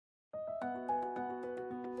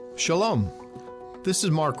Shalom. This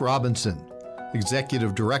is Mark Robinson,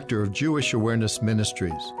 Executive Director of Jewish Awareness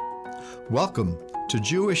Ministries. Welcome to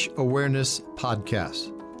Jewish Awareness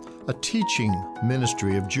Podcast, a teaching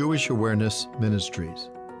ministry of Jewish Awareness Ministries.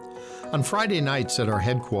 On Friday nights at our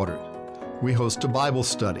headquarters, we host a Bible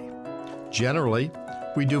study. Generally,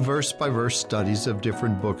 we do verse-by-verse studies of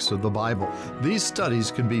different books of the Bible. These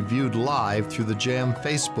studies can be viewed live through the JAM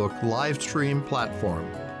Facebook live stream platform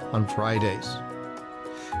on Fridays.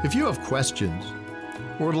 If you have questions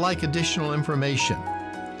or would like additional information,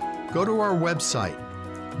 go to our website,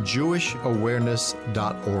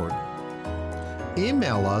 jewishawareness.org.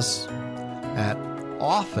 Email us at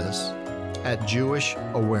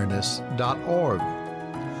office@jewishawareness.org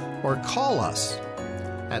or call us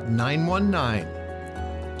at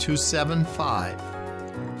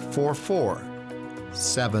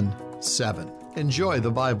 919-275-4477. Enjoy the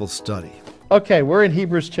Bible study. Okay, we're in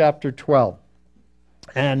Hebrews chapter 12.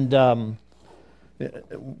 And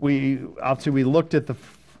we looked at the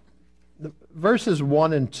verses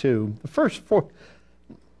 1 and 2. The first four,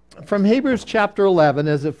 from Hebrews chapter 11,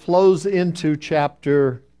 as it flows into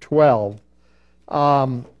chapter 12,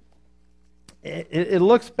 it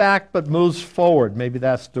looks back but moves forward. Maybe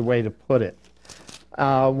that's the way to put it.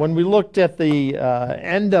 When we looked at the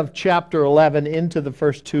end of chapter 11 into the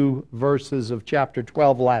first two verses of chapter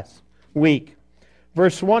 12 last week,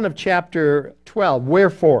 verse 1 of chapter 12,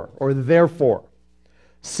 wherefore, or therefore,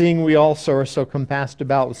 seeing we also are so compassed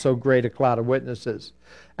about with so great a cloud of witnesses.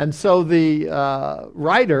 And so the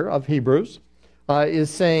writer of Hebrews is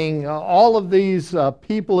saying all of these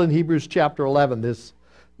people in Hebrews chapter 11,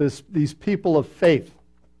 these people of faith,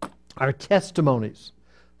 are testimonies.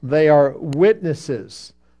 They are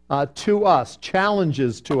witnesses to us,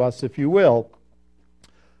 challenges to us, if you will,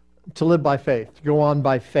 to live by faith, to go on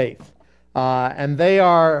by faith. And they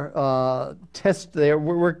are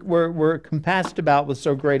we're compassed about with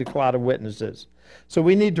so great a cloud of witnesses. So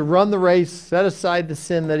we need to run the race, set aside the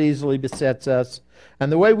sin that easily besets us.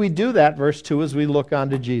 And the way we do that, verse 2, is we look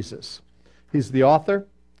unto Jesus. He's the author,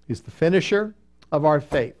 he's the finisher of our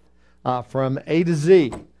faith. From A to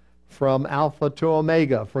Z, from Alpha to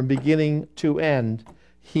Omega, from beginning to end,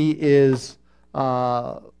 he is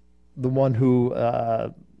the one who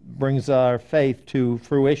brings our faith to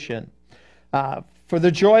fruition. For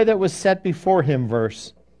the joy that was set before him,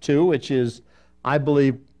 verse 2, which is, I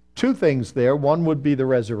believe, two things there. One would be the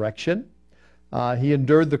resurrection. He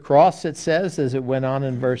endured the cross, it says, as it went on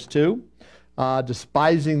in verse 2,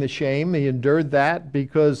 despising the shame. He endured that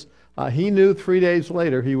because he knew 3 days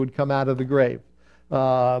later he would come out of the grave.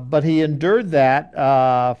 But he endured that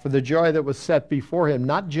for the joy that was set before him,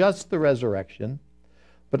 not just the resurrection,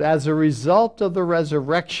 but as a result of the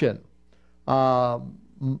resurrection,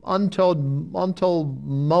 untold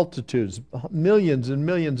multitudes, millions and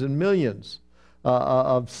millions and millions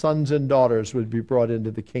of sons and daughters would be brought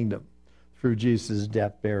into the kingdom through Jesus'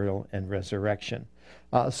 death, burial, and resurrection.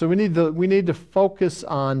 So we need to focus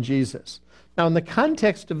on Jesus. Now, in the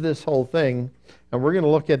context of this whole thing, and we're going to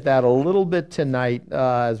look at that a little bit tonight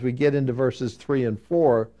as we get into verses 3 and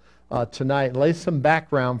 4 tonight, and lay some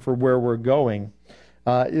background for where we're going,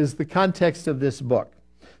 is the context of this book.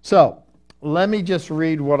 So, let me just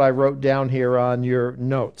read what I wrote down here on your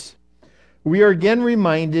notes. We are again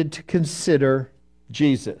reminded to consider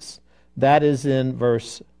Jesus. That is in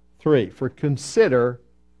verse 3. For consider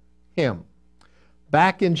him.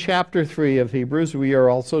 Back in chapter 3 of Hebrews, we are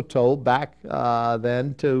also told back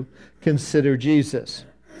then to consider Jesus.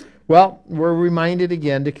 Well, we're reminded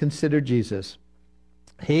again to consider Jesus.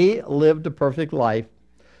 He lived a perfect life,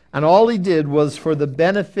 and all he did was for the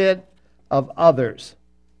benefit of others.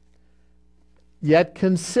 Yet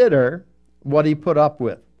consider what he put up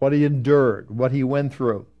with, what he endured, what he went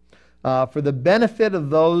through, for the benefit of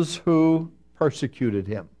those who persecuted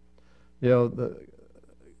him. You know,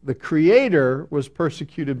 the Creator was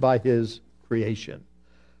persecuted by his creation.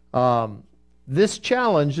 This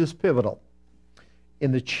challenge is pivotal.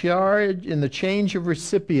 In the change of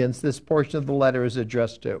recipients, this portion of the letter is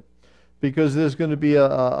addressed to, because there's going to be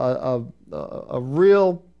a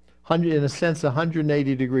real, in a sense,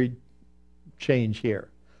 180-degree change here,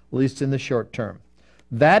 at least in the short term.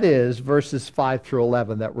 That is verses 5 through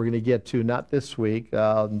 11 that we're going to get to, not this week,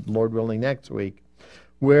 Lord willing next week,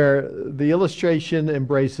 where the illustration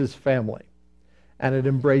embraces family and it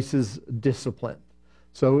embraces discipline.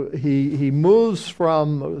 So he moves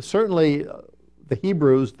from certainly the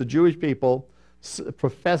Hebrews, the Jewish people,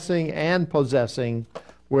 professing and possessing,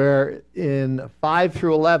 where in 5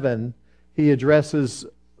 through 11 he addresses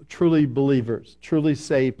truly believers, truly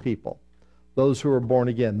saved people, those who are born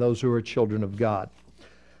again, those who are children of God.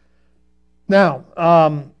 Now,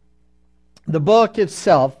 The book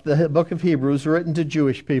itself, the book of Hebrews, written to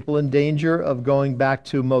Jewish people in danger of going back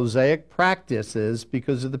to Mosaic practices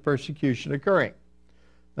because of the persecution occurring.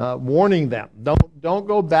 Warning them, don't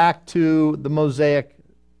go back to the Mosaic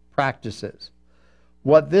practices.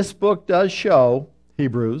 What this book does show,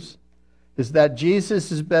 Hebrews, is that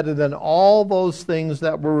Jesus is better than all those things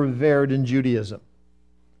that were revered in Judaism.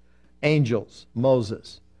 Angels,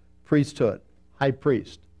 Moses, priesthood, high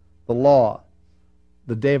priest, the law,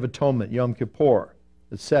 the Day of Atonement, Yom Kippur,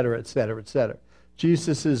 etc., etc., etc.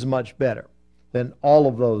 Jesus is much better than all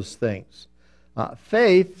of those things.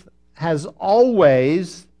 Faith has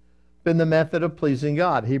always been the method of pleasing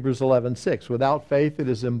God. Hebrews 11:6. Without faith, it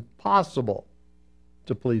is impossible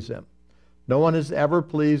to please Him. No one has ever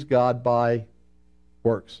pleased God by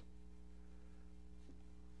works.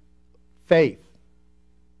 Faith.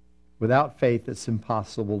 Without faith, it's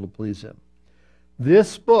impossible to please Him.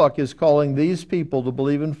 This book is calling these people to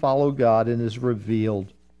believe and follow God in His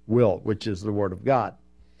revealed will, which is the Word of God.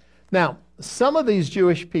 Now, some of these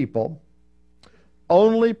Jewish people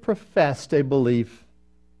only professed a belief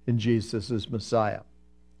in Jesus as Messiah.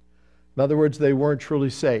 In other words, they weren't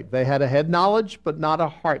truly saved. They had a head knowledge, but not a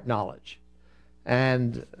heart knowledge.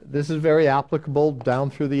 And this is very applicable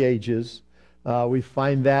down through the ages. We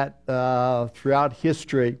find that throughout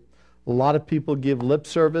history. A lot of people give lip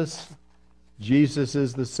service. Jesus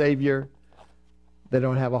is the Savior. They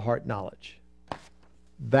don't have a heart knowledge.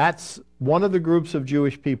 That's one of the groups of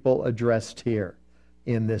Jewish people addressed here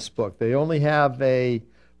in this book. They only have a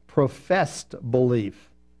professed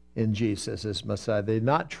belief in Jesus as Messiah. They're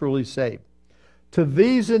not truly saved. To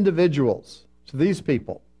these individuals, to these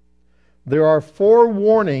people, there are 4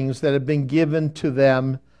 warnings that have been given to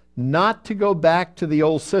them not to go back to the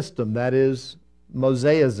old system, that is,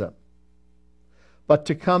 Mosaism, but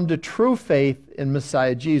to come to true faith in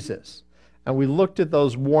Messiah Jesus. And we looked at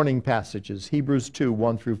those warning passages, Hebrews 2,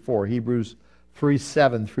 1 through 4, Hebrews 3,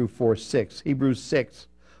 7 through 4, 6, Hebrews 6,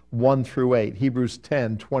 1 through 8, Hebrews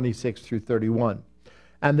 10, 26 through 31.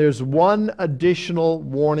 And there's one additional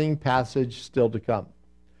warning passage still to come.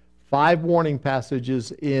 5 warning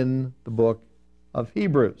passages in the book of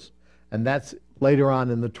Hebrews. And that's later on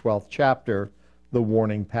in the 12th chapter, the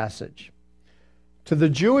warning passage. To the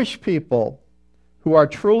Jewish people who are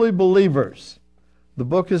truly believers, the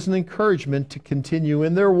book is an encouragement to continue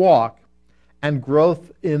in their walk and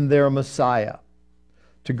growth in their Messiah.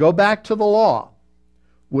 To go back to the law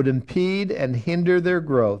would impede and hinder their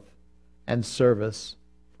growth and service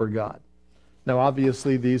for God. Now,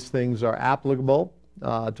 obviously, these things are applicable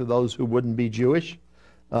to those who wouldn't be Jewish.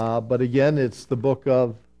 But again, it's the book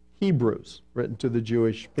of Hebrews, written to the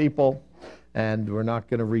Jewish people, and we're not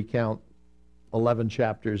going to recount 11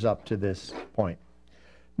 chapters up to this point.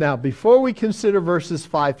 Now, before we consider verses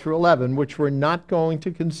 5 through 11, which we're not going to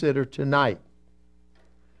consider tonight,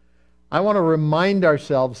 I want to remind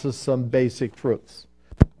ourselves of some basic truths.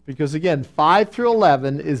 Because again, 5 through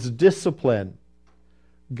 11 is discipline.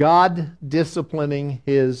 God disciplining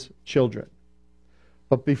His children.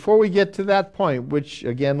 But before we get to that point, which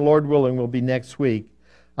again, Lord willing, will be next week,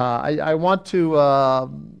 I want to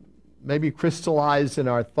maybe crystallize in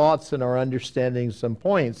our thoughts and our understanding some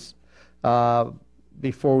points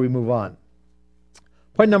before we move on.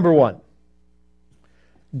 Point number 1.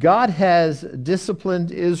 God has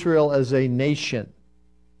disciplined Israel as a nation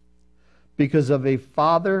because of a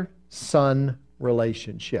father-son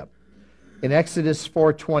relationship. In Exodus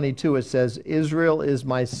 4:22 it says, Israel is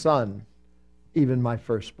my son, even my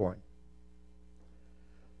firstborn.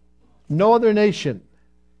 No other nation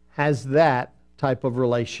has that type of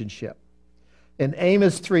relationship. In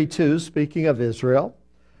Amos 3:2, speaking of Israel,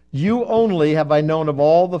 you only have I known of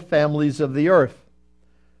all the families of the earth.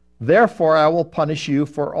 Therefore I will punish you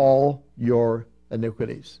for all your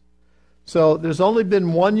iniquities. So there's only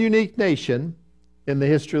been one unique nation in the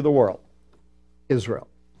history of the world, Israel.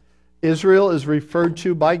 Israel is referred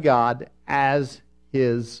to by God as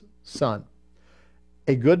His son.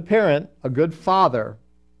 A good parent, a good father,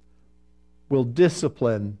 will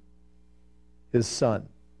discipline his son,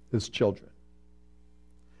 his children.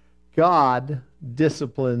 God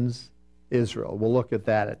disciplines Israel. We'll look at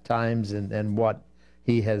that at times and what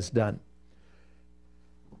He has done.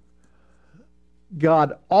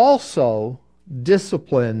 God also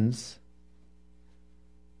disciplines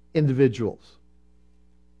individuals,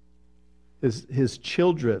 his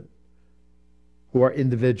children who are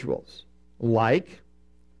individuals, like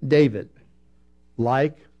David,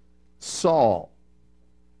 like Saul.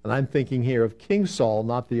 And I'm thinking here of King Saul,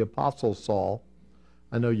 not the Apostle Saul.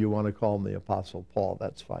 I know you want to call him the Apostle Paul.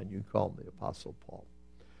 That's fine. You can call him the Apostle Paul.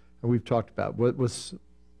 And we've talked about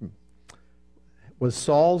Was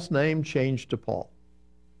Saul's name changed to Paul?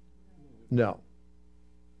 No.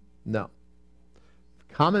 No.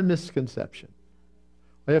 Common misconception.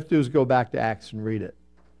 All you have to do is go back to Acts and read it.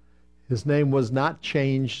 His name was not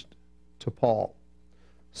changed to Paul.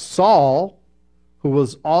 Saul, who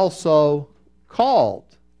was also called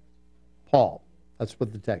Paul. That's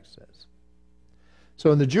what the text says.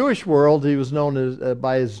 So in the Jewish world, he was known as,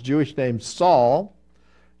 by his Jewish name Saul.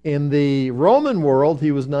 In the Roman world,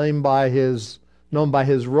 he was known by his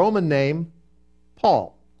Roman name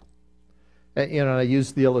Paul. And, I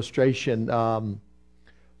used the illustration. I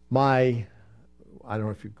don't know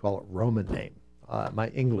if you'd call it Roman name. My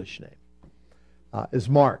English name is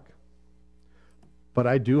Mark. But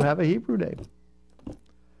I do have a Hebrew name.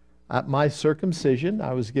 At my circumcision,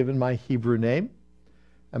 I was given my Hebrew name.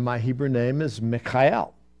 And my Hebrew name is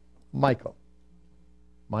Michael. Michael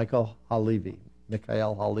Halevi.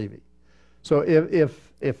 Michael Halevi. So if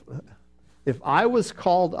I was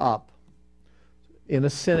called up in a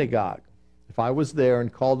synagogue, if I was there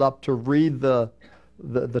and called up to read the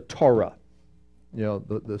Torah,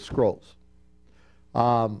 the scrolls,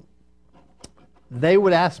 they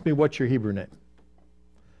would ask me, what's your Hebrew name?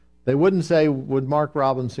 They wouldn't say, would Mark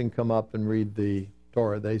Robinson come up and read the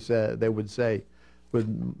Torah? They would say,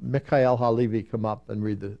 would Michael Halevi come up and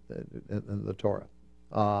read the Torah?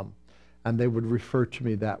 And they would refer to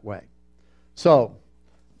me that way. So,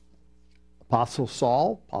 Apostle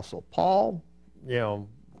Saul, Apostle Paul, and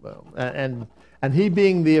he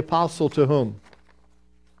being the apostle to whom?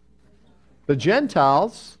 The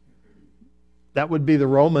Gentiles. That would be the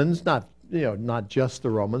Romans, not just the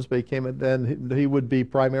Romans, but he would be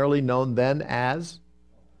primarily known then as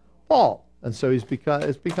Paul. And so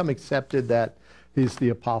it's become accepted that he's the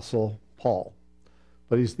Apostle Paul,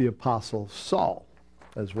 but he's the Apostle Saul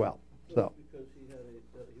as well. So because he was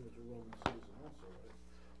a Roman citizen also, right?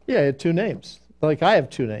 Yeah, he had two names. Like I have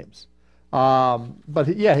two names. But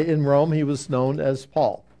in Rome he was known as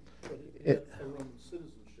Paul. But he had a Roman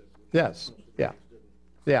citizenship. Yes. Yeah.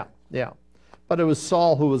 But it was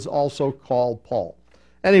Saul who was also called Paul.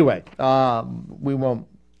 Anyway, we won't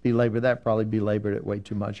belabor that. Probably belabored it way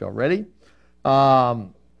too much already. But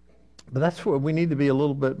that's where we need to be a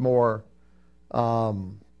little bit more,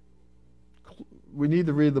 we need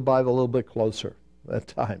to read the Bible a little bit closer at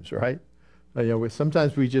times, right?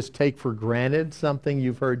 Sometimes we just take for granted something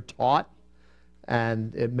you've heard taught,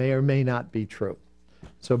 and it may or may not be true.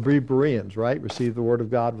 So be Bereans, right? Receive the word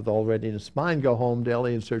of God with all readiness of mind. Go home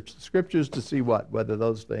daily and search the scriptures to see whether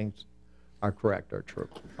those things are correct or true.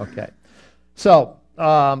 Okay. So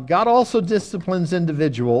God also disciplines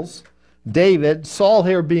individuals. David, Saul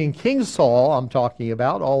here being King Saul, I'm talking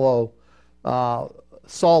about, although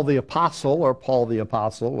Saul the Apostle or Paul the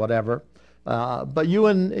Apostle, whatever. But you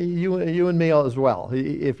and me as well.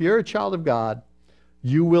 If you're a child of God,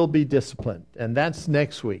 you will be disciplined. And that's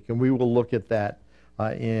next week, and we will look at that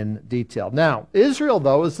in detail. Now, Israel,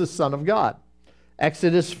 though, is the son of God.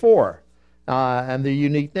 Exodus 4, and the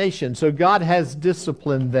unique nation. So God has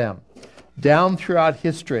disciplined them down throughout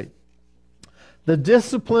history. The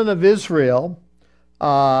discipline of Israel,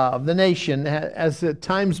 of the nation, has at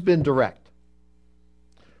times been direct,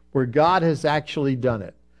 where God has actually done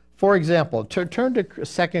it. For example, turn to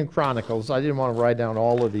 2 Chronicles. I didn't want to write down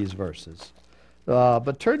all of these verses.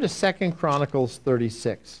 But turn to 2 Chronicles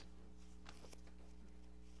 36.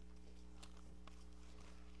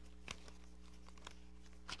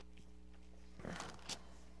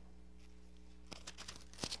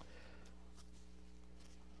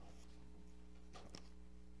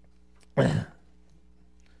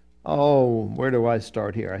 Where do I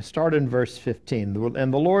start here? I start in verse 15.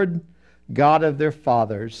 And the Lord God of their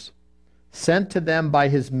fathers sent to them by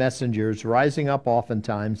his messengers, rising up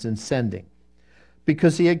oftentimes and sending,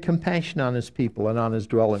 because he had compassion on his people and on his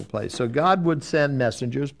dwelling place. So God would send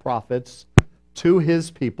messengers, prophets, to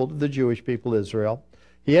his people, to the Jewish people, Israel.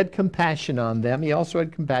 He had compassion on them. He also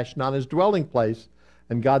had compassion on his dwelling place.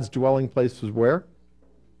 And God's dwelling place was where?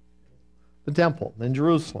 The temple in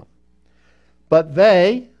Jerusalem. But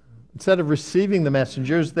they, instead of receiving the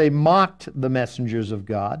messengers, they mocked the messengers of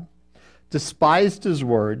God, despised his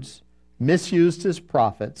words, misused his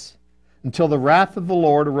prophets, until the wrath of the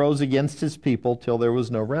Lord arose against his people, till there was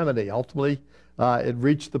no remedy. Ultimately, it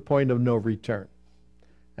reached the point of no return.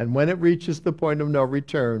 And when it reaches the point of no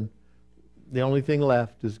return, the only thing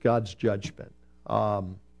left is God's judgment.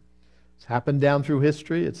 It's happened down through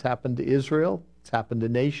history. It's happened to Israel. It's happened to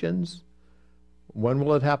nations. When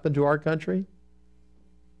will it happen to our country?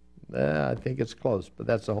 I think it's close, but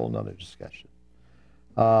that's a whole other discussion.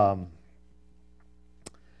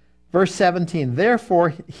 Verse 17,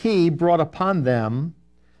 therefore he brought upon them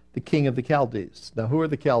the king of the Chaldees. Now, who are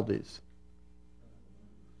the Chaldees?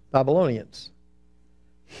 Babylonians.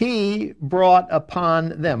 He brought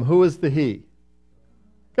upon them. Who is the he?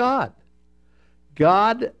 God.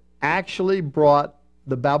 God actually brought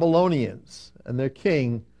the Babylonians and their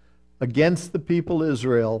king against the people of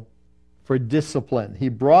Israel for discipline. He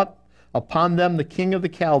brought upon them the king of the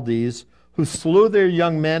Chaldees, who slew their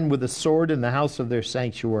young men with a sword in the house of their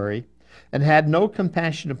sanctuary, and had no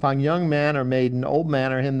compassion upon young man or maiden, old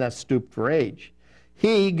man or him that stooped for age.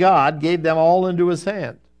 He, God, gave them all into his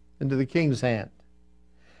hand, into the king's hand.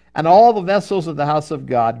 And all the vessels of the house of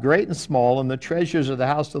God, great and small, and the treasures of the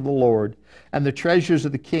house of the Lord, and the treasures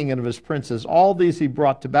of the king and of his princes, all these he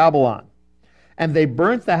brought to Babylon. And they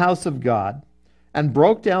burnt the house of God, and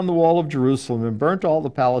broke down the wall of Jerusalem, and burnt all the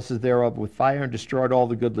palaces thereof with fire, and destroyed all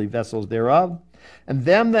the goodly vessels thereof. And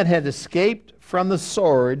them that had escaped from the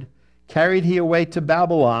sword carried he away to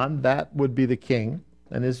Babylon, that would be the king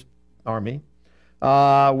and his army,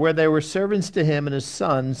 where they were servants to him and his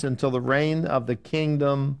sons until the reign of the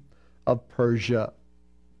kingdom of Persia,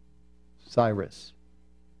 Cyrus.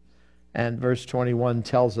 And verse 21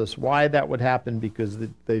 tells us why that would happen, because they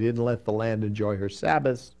didn't let the land enjoy her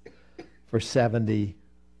Sabbaths for 70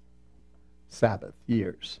 Sabbath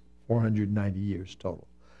years, 490 years total.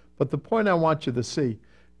 But the point I want you to see,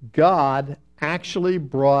 God actually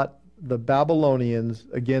brought the Babylonians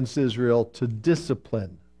against Israel to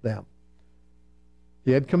discipline them.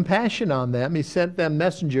 He had compassion on them. He sent them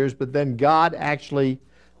messengers, but then God actually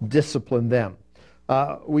disciplined them.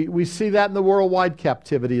 We see that in the worldwide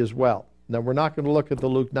captivity as well. Now, we're not going to look at the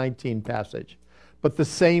Luke 19 passage, but the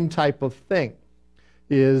same type of thing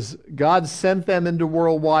is God sent them into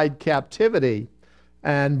worldwide captivity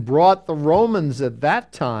and brought the Romans at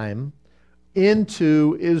that time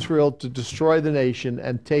into Israel to destroy the nation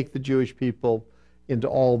and take the Jewish people into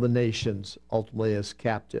all the nations, ultimately as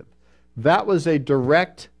captive. That was a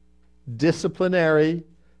direct disciplinary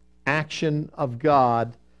action of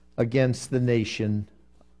God against the nation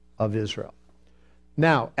of Israel.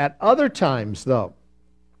 Now, at other times, though,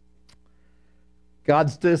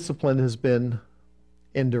 God's discipline has been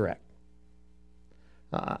indirect.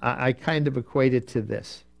 I kind of equate it to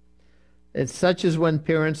this. It's such as when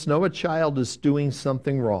parents know a child is doing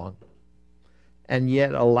something wrong and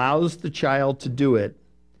yet allows the child to do it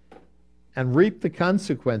and reap the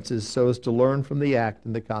consequences so as to learn from the act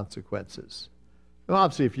and the consequences. Now,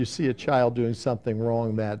 obviously, if you see a child doing something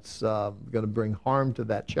wrong that's going to bring harm to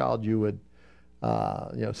that child, you would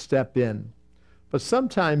step in. But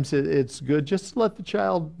sometimes it's good just to let the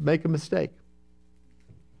child make a mistake,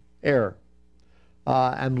 error,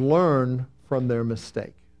 and learn from their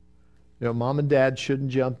mistake. Mom and dad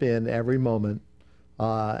shouldn't jump in every moment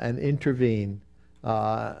and intervene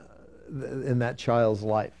in that child's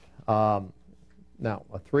life. Now,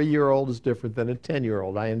 a 3-year-old is different than a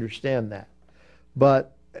 10-year-old. I understand that.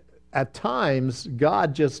 But at times,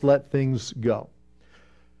 God just let things go.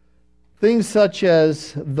 Things such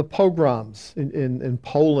as the pogroms in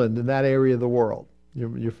Poland, in that area of the world.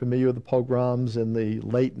 You're familiar with the pogroms in the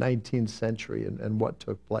late 19th century and what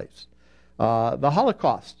took place. The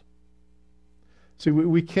Holocaust. See,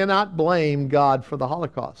 we cannot blame God for the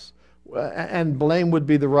Holocaust. And blame would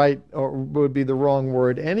be the wrong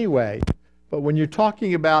word anyway. But when you're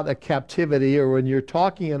talking about a captivity or when you're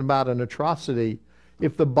talking about an atrocity,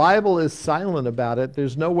 if the Bible is silent about it,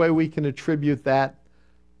 there's no way we can attribute that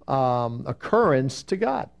occurrence to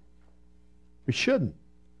God. We shouldn't.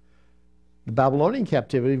 The Babylonian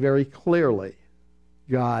captivity, very clearly,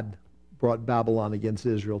 God brought Babylon against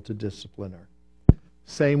Israel to discipline her.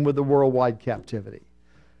 Same with the worldwide captivity.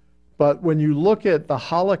 But when you look at the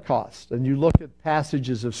Holocaust and you look at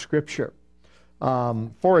passages of Scripture,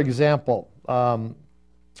 for example,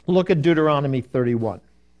 look at Deuteronomy 31.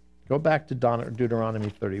 Go back to Deuteronomy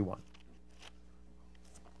 31.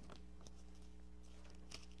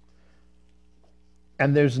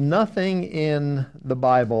 And there's nothing in the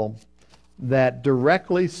Bible that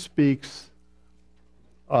directly speaks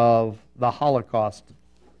of the Holocaust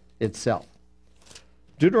itself.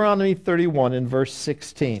 Deuteronomy 31 in verse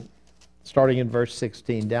 16, starting in verse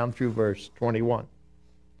 16 down through verse 21.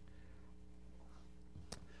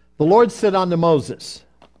 The Lord said unto Moses,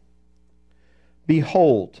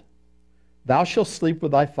 Behold, thou shalt sleep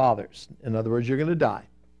with thy fathers. In other words, you're going to die.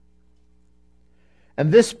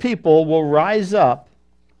 And this people will rise up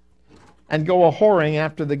and go a-whoring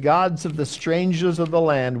after the gods of the strangers of the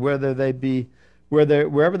land, wherever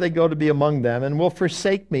they go to be among them, and will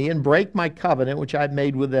forsake me and break my covenant which I've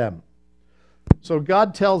made with them. So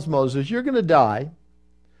God tells Moses, you're going to die,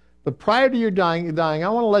 but prior to your dying, I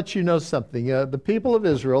want to let you know something. The people of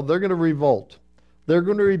Israel, they're going to revolt. They're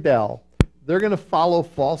going to rebel. They're going to follow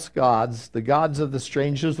false gods, the gods of the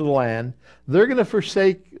strangers of the land. They're going to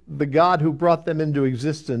forsake the God who brought them into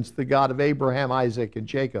existence, the God of Abraham, Isaac, and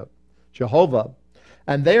Jacob, Jehovah.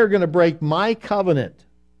 And they are going to break my covenant.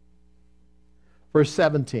 Verse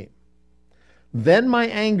 17. Then my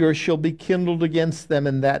anger shall be kindled against them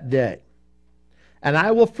in that day, and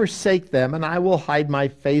I will forsake them, and I will hide my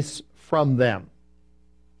face from them.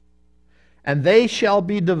 And they shall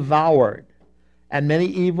be devoured, and many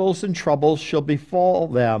evils and troubles shall befall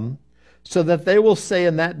them, so that they will say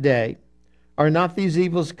in that day, are not these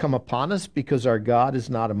evils come upon us, because our God is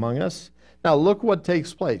not among us? Now look what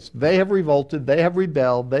takes place. They have revolted, they have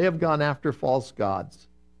rebelled, they have gone after false gods.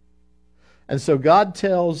 And so God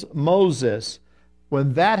tells Moses,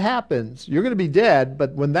 when that happens, you're going to be dead,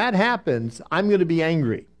 but when that happens, I'm going to be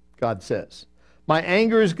angry, God says. My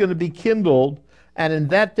anger is going to be kindled, and in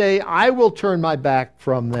that day I will turn my back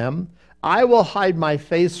from them. I will hide my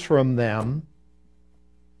face from them.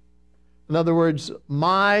 In other words,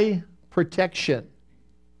 my protection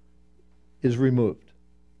is removed.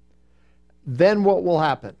 Then what will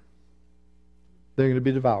happen? They're going to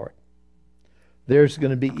be devoured. There's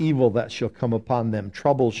going to be evil that shall come upon them.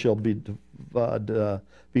 Trouble shall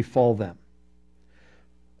befall them.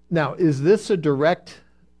 Now, is this a direct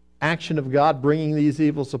action of God bringing these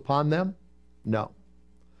evils upon them? No.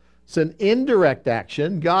 It's an indirect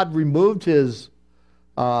action. God removed his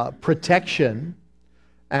protection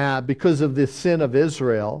because of the sin of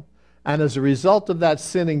Israel. And as a result of that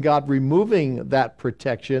sin and God removing that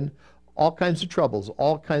protection, all kinds of troubles,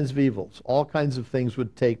 all kinds of evils, all kinds of things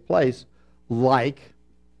would take place, like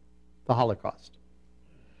the Holocaust.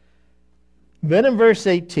 Then in verse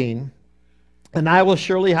 18, and I will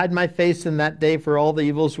surely hide my face in that day for all the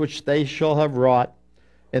evils which they shall have wrought,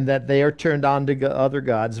 and that they are turned on to other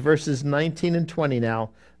gods. Verses 19 and 20 now.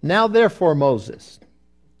 Now therefore, Moses,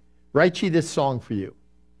 write ye this song for you.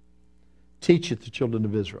 Teach it to children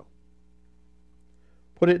of Israel.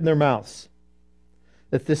 Put it in their mouths,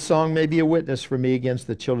 that this song may be a witness for me against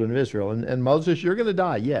the children of Israel. And Moses, you're going to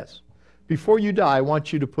die, yes. Before you die, I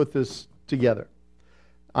want you to put this together.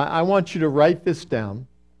 I want you to write this down.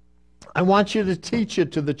 I want you to teach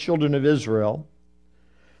it to the children of Israel,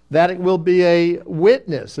 that it will be a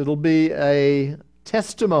witness. It'll be a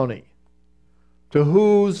testimony to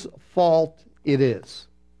whose fault it is.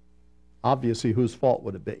 Obviously, whose fault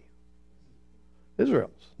would it be?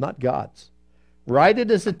 Israel's, not God's. Write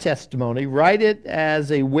it as a testimony. Write it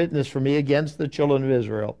as a witness for me against the children of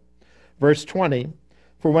Israel. Verse 20,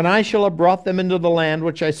 for when I shall have brought them into the land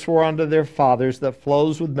which I swore unto their fathers, that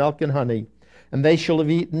flows with milk and honey, and they shall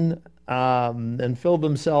have eaten and filled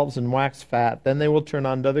themselves and waxed fat, then they will turn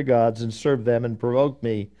unto other gods and serve them and provoke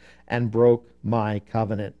me and broke my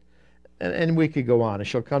covenant. And we could go on. It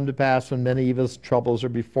shall come to pass when many evil troubles are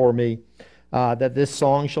before me, that this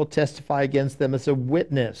song shall testify against them as a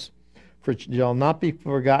witness, for it shall not be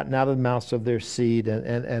forgotten out of the mouths of their seed,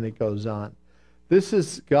 and it goes on. This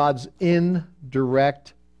is God's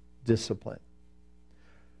indirect discipline.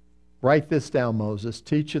 Write this down, Moses.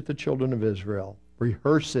 Teach it the children of Israel.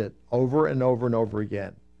 Rehearse it over and over and over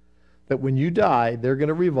again. That when you die, they're going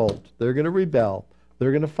to revolt. They're going to rebel.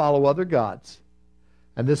 They're going to follow other gods.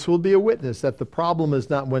 And this will be a witness that the problem is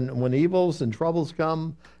not when evils and troubles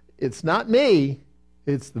come, it's not me,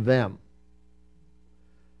 it's them.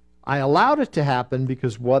 I allowed it to happen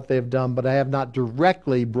because of what they've done, but I have not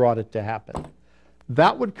directly brought it to happen.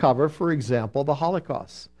 That would cover, for example, the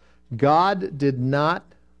Holocaust. God did not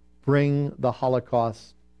bring the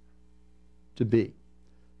Holocaust to be.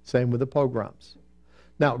 Same with the pogroms.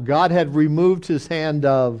 Now, God had removed his hand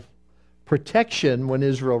of protection when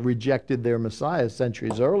Israel rejected their Messiah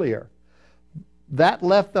centuries earlier. That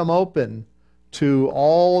left them open to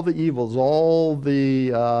all the evils, all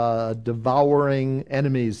the devouring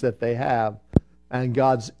enemies that they have, and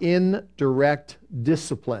God's indirect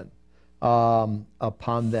discipline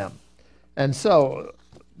upon them. And so,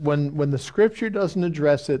 when the Scripture doesn't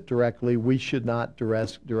address it directly, we should not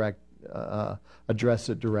address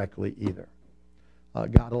it directly either.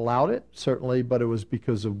 God allowed it, certainly, but it was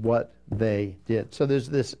because of what they did. So there's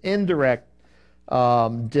this indirect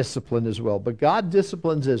discipline as well. But God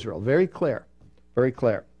disciplines Israel. Very clear. Very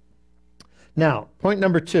clear. Now, point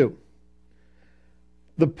number 2.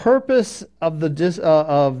 The purpose of the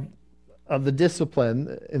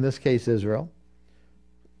discipline, in this case Israel,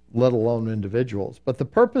 let alone individuals, but the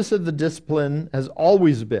purpose of the discipline has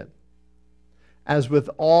always been, as with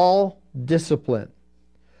all discipline,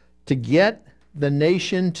 to get the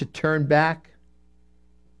nation to turn back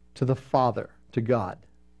to the Father, to God,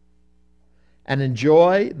 and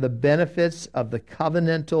enjoy the benefits of the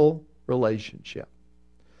covenantal relationship.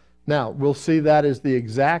 Now, we'll see that as the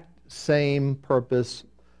exact same purpose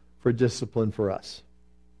for discipline for us.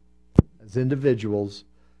 As individuals,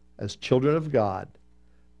 as children of God,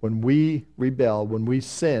 when we rebel, when we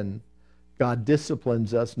sin, God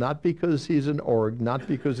disciplines us not because he's an org, not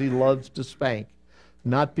because he loves to spank,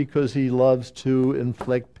 not because he loves to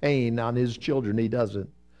inflict pain on his children. He doesn't.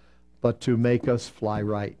 But to make us fly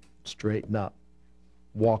right, straighten up,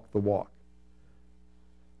 walk the walk.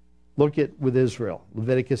 Look at with Israel,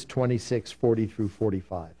 Leviticus 26, 40 through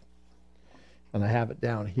 45. And I have it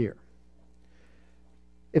down here.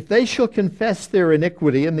 If they shall confess their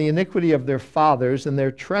iniquity and the iniquity of their fathers and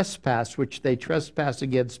their trespass, which they trespass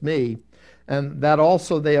against me, and that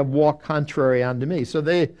also they have walked contrary unto me. So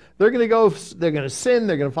they're going to go, they're going to sin,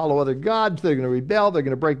 they're going to follow other gods, they're going to rebel, they're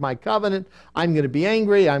going to break my covenant. I'm going to be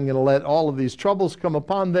angry, I'm going to let all of these troubles come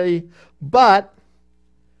upon thee. But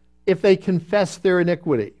if they confess their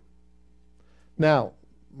iniquity. Now,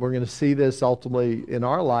 we're going to see this ultimately in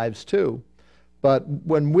our lives too. But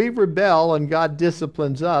when we rebel and God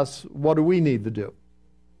disciplines us, what do we need to do?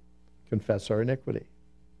 Confess our iniquity.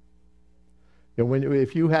 You know,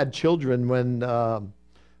 if you had children when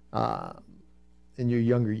in your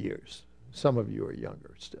younger years, some of you are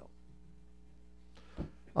younger still.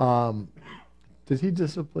 Did he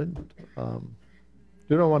discipline?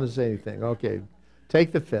 You don't want to say anything. Okay,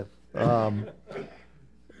 take the fifth. You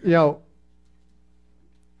know,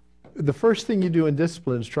 the first thing you do in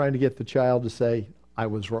discipline is trying to get the child to say, I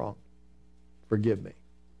was wrong. Forgive me.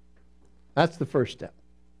 That's the first step.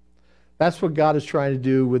 That's what God is trying to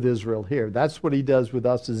do with Israel here. That's what he does with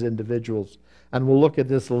us as individuals. And we'll look at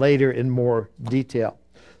this later in more detail.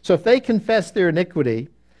 So if they confess their iniquity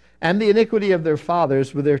and the iniquity of their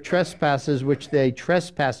fathers with their trespasses which they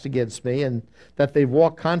trespassed against me, and that they've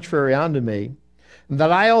walked contrary unto me, and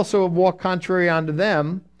that I also have walked contrary unto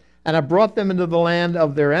them, and have brought them into the land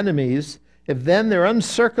of their enemies, if then their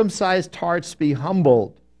uncircumcised hearts be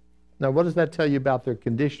humbled. Now, what does that tell you about their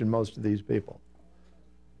condition, most of these people?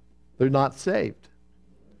 They're not saved.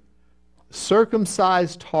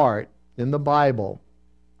 Circumcised heart in the Bible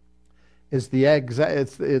is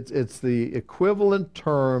it's the equivalent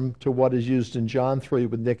term to what is used in John 3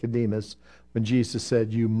 with Nicodemus when Jesus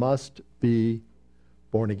said, you must be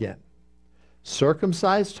born again.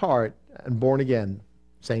 Circumcised heart and born again,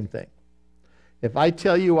 same thing. If I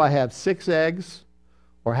tell you I have 6 eggs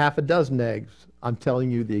or half a dozen eggs, I'm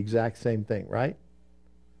telling you the exact same thing, right?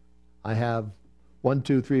 I have 1,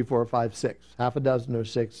 2, 3, 4, 5, 6. Half a dozen or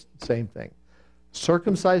 6, same thing.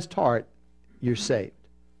 Circumcised heart, you're saved.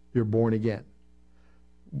 You're born again.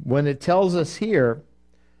 When it tells us here,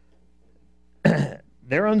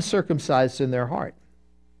 they're uncircumcised in their heart.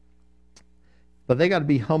 But they got to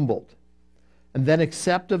be humbled and then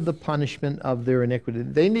accept of the punishment of their iniquity.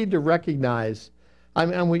 They need to recognize,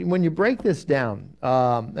 when you break this down,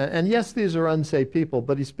 and yes, these are unsaved people,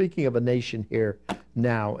 but he's speaking of a nation here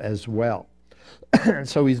now as well.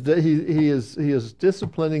 So he is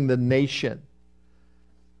disciplining the nation.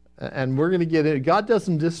 And we're going to get in. God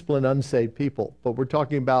doesn't discipline unsaved people, but we're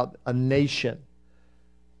talking about a nation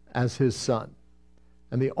as his son.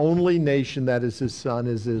 And the only nation that is his son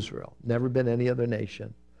is Israel. Never been any other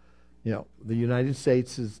nation. You know, the United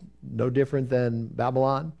States is no different than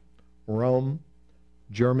Babylon, Rome,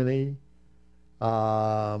 Germany,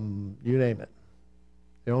 you name it.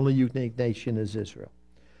 The only unique nation is Israel.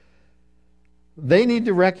 They need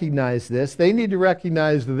to recognize this. They need to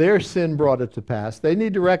recognize their sin brought it to pass. They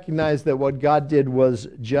need to recognize that what God did was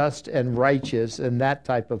just and righteous and that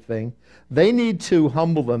type of thing. They need to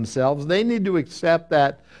humble themselves. They need to accept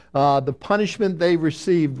that the punishment they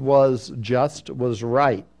received was just, was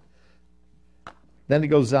right. Then it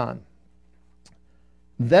goes on.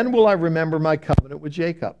 Then will I remember my covenant with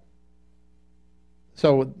Jacob.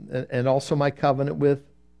 So, and also my covenant with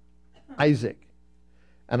Isaac.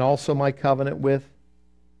 And also my covenant with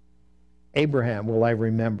Abraham will I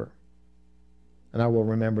remember. And I will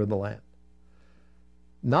remember the land.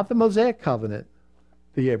 Not the Mosaic covenant,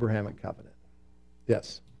 the Abrahamic covenant.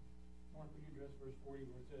 Yes? Mark, would you address verse 40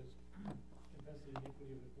 where it says, confess the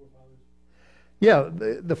iniquity of the forefathers? Yeah,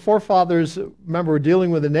 the forefathers, remember, we're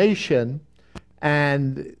dealing with a nation,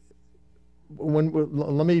 and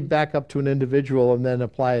let me back up to an individual and then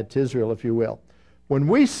apply it to Israel, if you will. When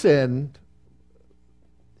we sinned,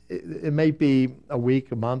 it may be a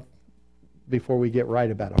week, a month before we get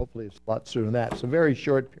right about it. Hopefully it's a lot sooner than that. It's a very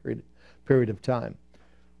short period of time.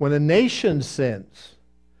 When a nation sins,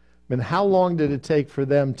 I mean, how long did it take for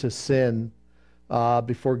them to sin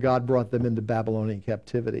before God brought them into Babylonian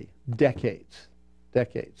captivity? Decades.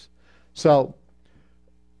 So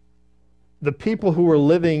the people who were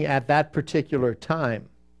living at that particular time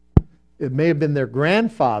It may have been their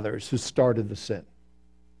grandfathers who started the sin.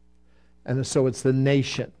 And so it's the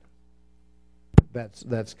nation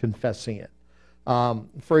that's confessing it.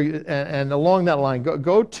 And along that line,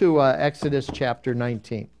 go to Exodus chapter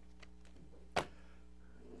 19.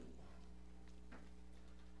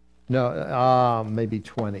 No, maybe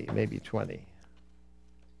 20, maybe 20.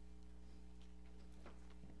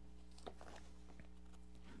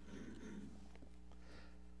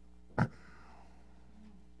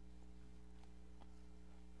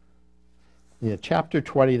 Yeah, chapter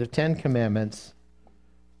 20, the Ten Commandments.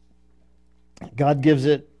 God gives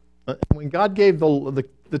it, when God gave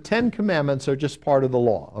the Ten Commandments are just part of the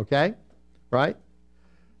law, okay? Right?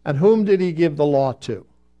 And whom did he give the law to?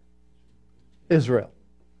 Israel,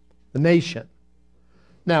 the nation.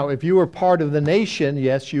 Now, if you were part of the nation,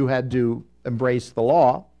 yes, you had to embrace the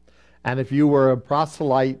law. And if you were a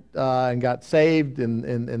proselyte and got saved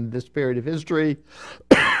in this period of history,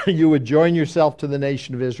 you would join yourself to the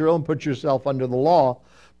nation of Israel and put yourself under the law.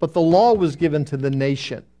 But the law was given to the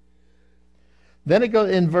nation. Then it goes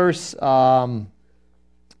in verse 5,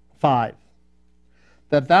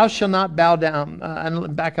 that thou shalt not bow down,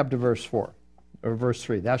 and back up to verse 4, or verse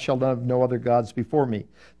 3, thou shalt have no other gods before me.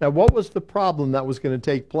 Now, what was the problem that was going to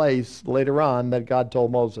take place later on that God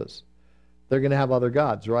told Moses? They're going to have other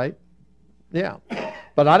gods, right? Yeah.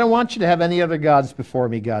 But I don't want you to have any other gods before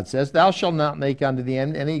me, God says. Thou shalt not make unto thee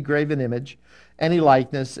any graven image, any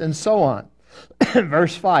likeness, and so on.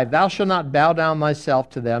 Verse 5, thou shalt not bow down thyself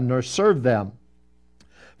to them, nor serve them.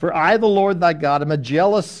 For I, the Lord thy God, am a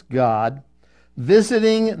jealous God,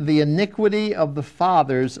 visiting the iniquity of the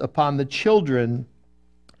fathers upon the children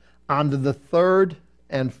unto the third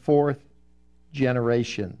and fourth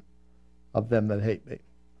generation of them that hate me.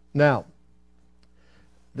 Now,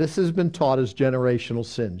 this has been taught as generational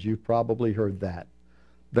sins. You've probably heard that.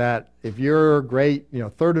 That if you're great,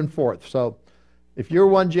 third and fourth. So if you're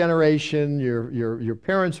one generation, your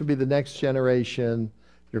parents would be the next generation.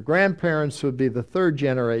 Your grandparents would be the third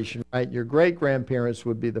generation, right? Your great-grandparents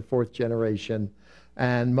would be the fourth generation.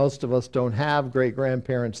 And most of us don't have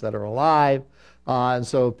great-grandparents that are alive. And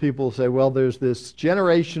so people say, well, there's this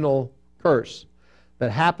generational curse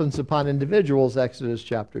that happens upon individuals, Exodus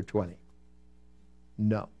chapter 20.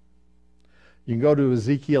 No. You can go to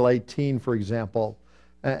Ezekiel 18, for example,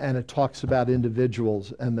 and it talks about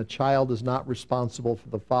individuals, and the child is not responsible for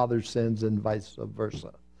the father's sins and vice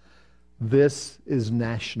versa. This is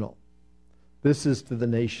national. This is to the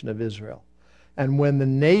nation of Israel. And when the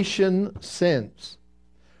nation sins,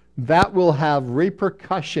 that will have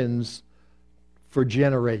repercussions for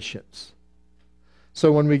generations.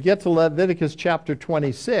 So when we get to Leviticus chapter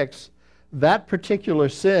 26, that particular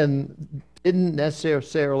sin didn't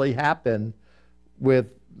necessarily happen with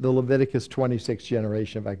the Leviticus 26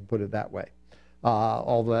 generation, if I can put it that way.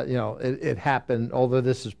 Although it happened. Although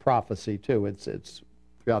this is prophecy too, it's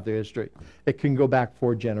throughout their history. It can go back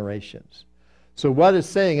 4 generations. So what it's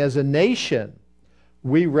saying, as a nation,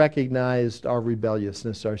 we recognized our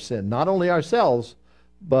rebelliousness, our sin. Not only ourselves,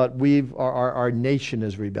 but our nation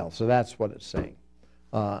is rebelled. So that's what it's saying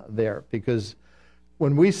there. Because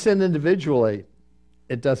when we sin individually,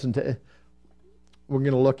 it doesn't. We're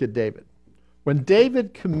going to look at David. When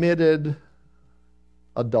David committed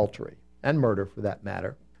adultery, and murder for that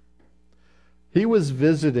matter, he was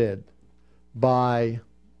visited by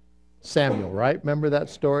Samuel, right? Remember that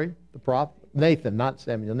story? The prophet? Nathan, not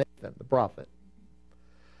Samuel, Nathan, the prophet.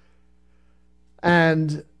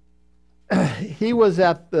 And he was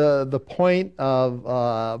at the point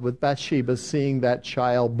of, with Bathsheba, seeing that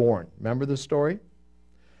child born. Remember the story?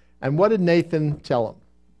 And what did Nathan tell him?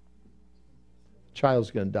 The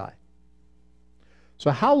child's going to die.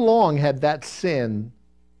 So how long had that sin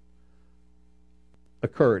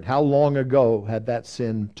occurred? How long ago had that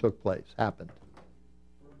sin took place, happened?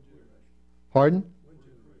 Pardon?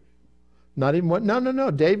 Not even one? No.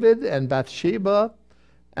 David and Bathsheba,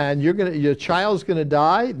 and your child's going to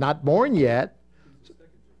die, not born yet.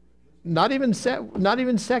 Not even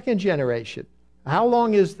second generation. How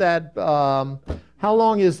long is that? How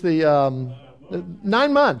long is the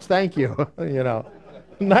 9 months? Thank you.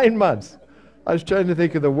 9 months. I was trying to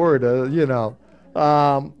think of the word. No,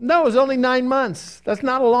 it was only 9 months. That's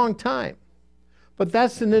not a long time. But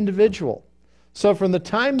that's an individual. So from the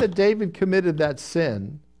time that David committed that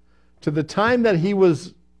sin to the time that he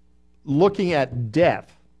was looking at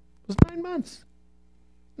death was 9 months.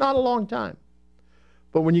 Not a long time.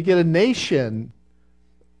 But when you get a nation,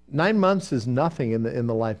 9 months is nothing in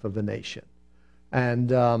the life of a nation.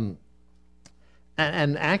 And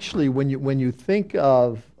actually, when you think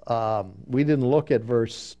of, we didn't look at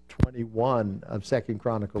verse 21 of 2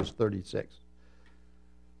 Chronicles 36.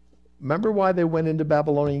 remember why they went into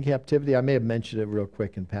Babylonian captivity? I may have mentioned it real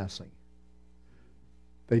quick in passing.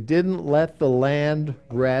 They didn't let the land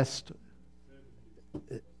rest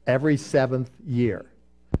every 7th year.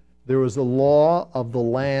 There was a law of the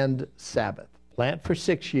land Sabbath. Plant for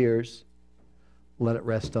 6 years, let it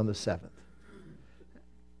rest on the 7th.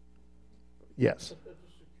 Yes. Just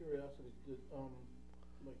a curiosity,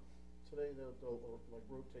 like today they'll like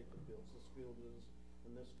rotate the fields. This field is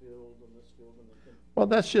in this field and this field and this. Well,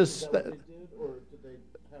 that's Is just... that what they did, or did they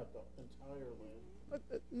have the entire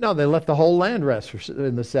land? No, they let the whole land rest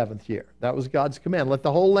in the 7th year. That was God's command. Let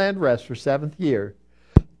the whole land rest for 7th year.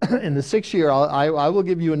 In the 6th year, I will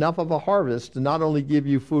give you enough of a harvest to not only give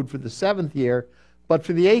you food for the 7th year, but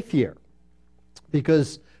for the 8th year.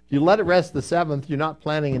 Because if you let it rest the 7th, you're not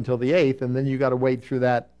planting until the 8th, and then you got to wait through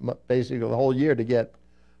that basically the whole year to get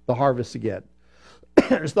the harvest again.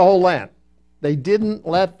 It's the whole land. They didn't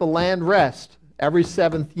let the land rest every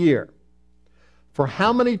 7th year. For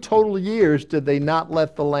how many total years did they not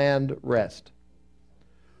let the land rest?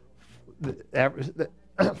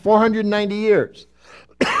 490 years.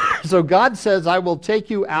 So God says, I will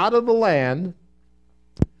take you out of the land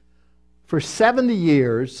for 70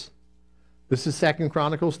 years. This is 2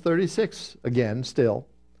 Chronicles 36 again, still.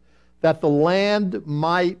 That the land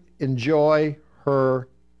might enjoy her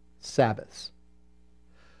Sabbaths.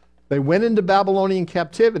 They went into Babylonian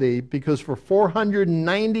captivity because for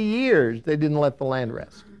 490 years they didn't let the land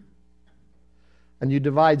rest. And you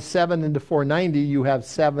divide 7 into 490, you have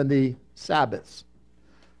 70 Sabbaths.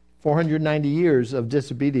 490 years of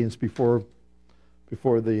disobedience before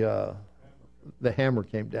the hammer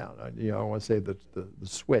came down. I want to say the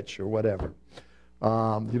switch or whatever.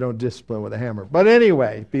 You don't discipline with a hammer. But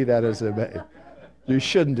anyway, be that as it may, you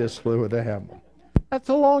shouldn't discipline with a hammer. That's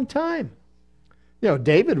a long time.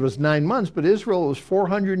 David was 9 months, but Israel was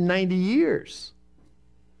 490 years.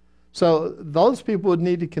 So those people would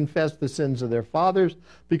need to confess the sins of their fathers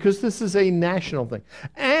because this is a national thing.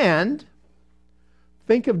 And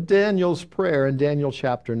think of Daniel's prayer in Daniel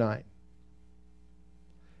chapter 9.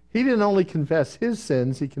 He didn't only confess his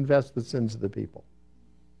sins, he confessed the sins of the people.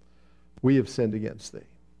 We have sinned against thee.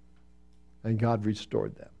 And God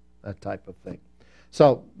restored them, that type of thing.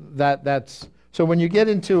 So so when you get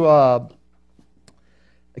into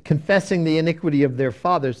confessing the iniquity of their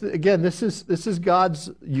fathers, again, this is God's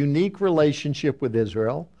unique relationship with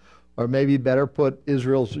Israel, or maybe better put,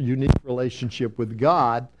 Israel's unique relationship with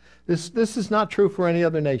God. This is not true for any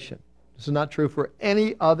other nation. This is not true for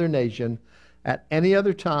any other nation at any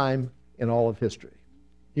other time in all of history.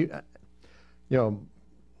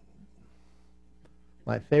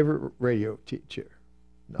 My favorite radio teacher,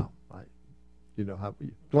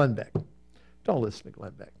 Glenn Beck. Don't listen to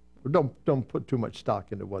Glenn Beck. Or don't put too much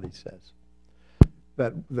stock into what he says.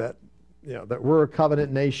 That we're a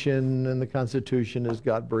covenant nation and the Constitution is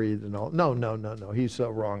God breathed and all. No. He's so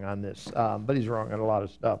wrong on this, but he's wrong on a lot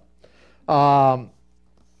of stuff.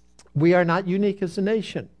 We are not unique as a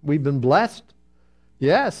nation. We've been blessed,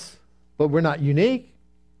 yes, but we're not unique.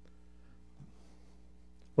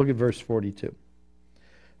 Look at verse 42.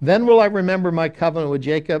 Then will I remember my covenant with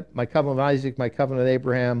Jacob, my covenant with Isaac, my covenant with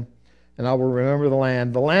Abraham, and I will remember the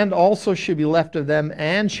land. The land also should be left of them,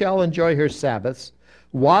 and shall enjoy her Sabbaths.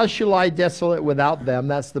 Why shall I desolate without them?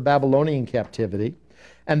 That's the Babylonian captivity.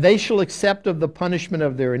 And they shall accept of the punishment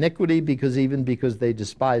of their iniquity, because they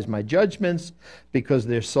despise my judgments, because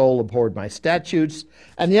their soul abhorred my statutes.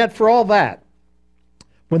 And yet for all that,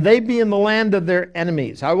 when they be in the land of their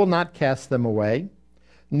enemies, I will not cast them away,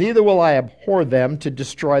 neither will I abhor them to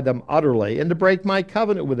destroy them utterly, and to break my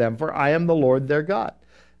covenant with them, for I am the Lord their God.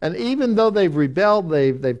 And even though they've rebelled,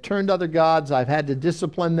 they've turned to other gods, I've had to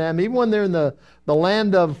discipline them, even when they're in the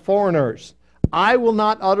land of foreigners, I will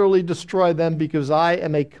not utterly destroy them because I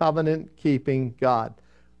am a covenant-keeping God.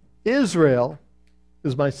 Israel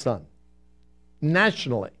is my son.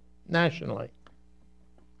 Nationally.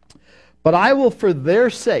 But I will, for their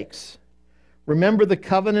sakes, remember the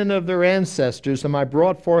covenant of their ancestors, whom I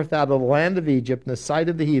brought forth out of the land of Egypt in the sight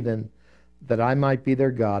of the heathen, that I might be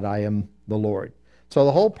their God. I am the Lord. So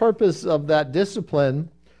the whole purpose of that discipline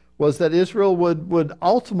was that Israel would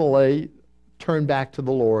ultimately turn back to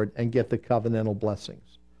the Lord and get the covenantal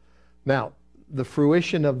blessings. Now, the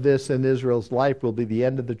fruition of this in Israel's life will be the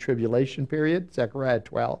end of the tribulation period, Zechariah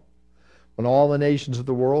 12, when all the nations of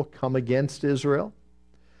the world come against Israel,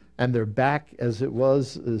 and their back, as it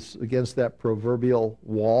was, is against that proverbial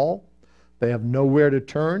wall. They have nowhere to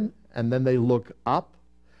turn, and then they look up,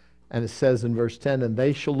 and it says in verse 10, and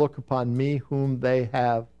they shall look upon me whom they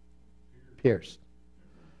have pierced,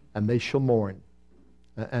 and they shall mourn.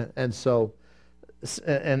 And so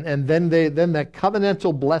and then that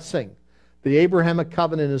covenantal blessing, the Abrahamic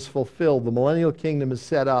covenant is fulfilled, the millennial kingdom is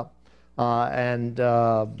set up, and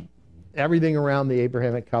everything around the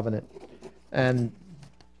Abrahamic covenant. And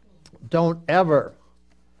don't ever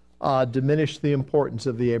diminish the importance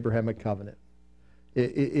of the Abrahamic covenant.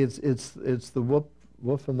 It's the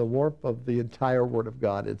woof and the warp of the entire Word of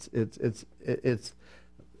God. It's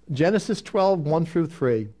Genesis 12, 1 through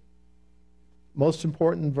 3, most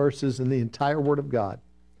important verses in the entire Word of God.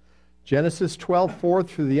 Genesis 12, 4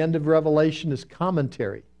 through the end of Revelation is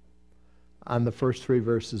commentary on the first 3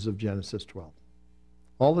 verses of Genesis 12.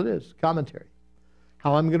 All it is, commentary.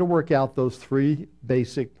 How I'm going to work out those 3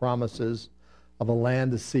 basic promises of a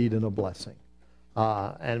land, a seed, and a blessing.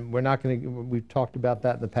 And we're not going to, we've talked about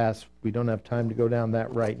that in the past. We don't have time to go down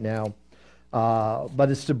that right now. But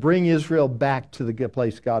it's to bring Israel back to the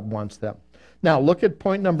place God wants them. Now, look at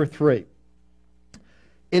point number 3.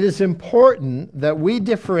 It is important that we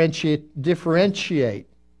differentiate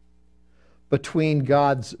between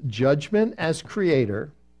God's judgment as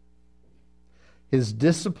creator, his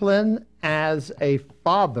discipline as a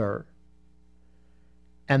father,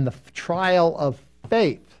 and the trial of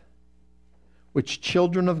faith, which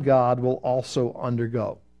children of God will also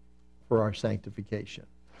undergo for our sanctification.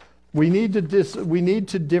 We need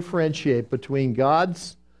to differentiate between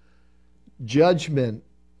God's judgment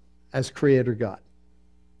as creator God,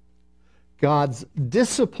 God's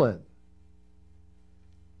discipline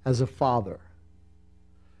as a father,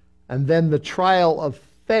 and then the trial of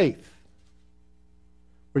faith,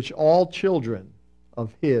 which all children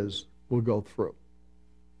of his will go through.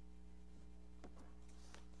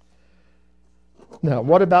 Now,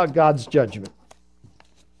 what about God's judgment?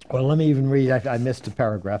 Well, let me even read, I missed a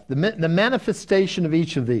paragraph. The manifestation of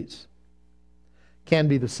each of these can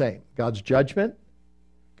be the same. God's judgment,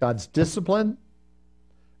 God's discipline,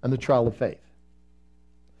 and the trial of faith.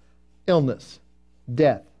 Illness,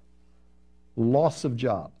 death, loss of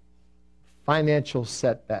job, financial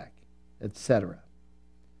setback, etc.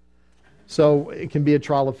 So it can be a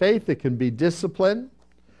trial of faith, it can be discipline,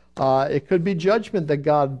 it could be judgment that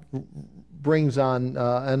God brings on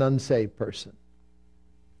an unsaved person.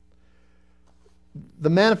 The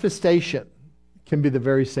manifestation can be the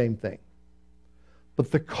very same thing,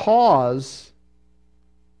 but the cause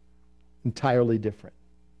entirely different.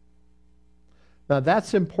 Now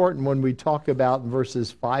that's important when we talk about in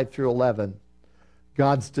verses 5 through 11,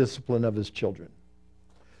 God's discipline of his children.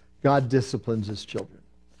 God disciplines his children.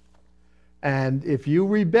 And if you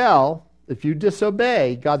rebel, if you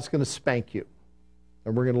disobey, God's going to spank you.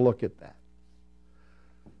 And we're going to look at that.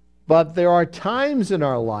 But there are times in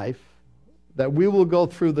our life that we will go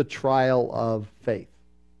through the trial of faith.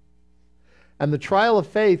 And the trial of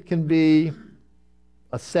faith can be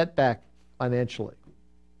a setback financially.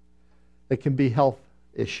 It can be health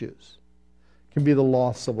issues. It can be the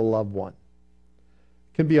loss of a loved one.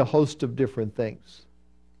 It can be a host of different things.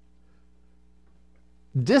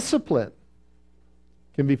 Discipline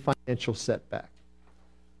can be financial setback,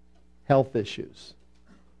 health issues,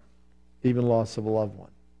 even loss of a loved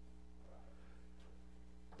one.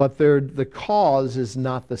 But the cause is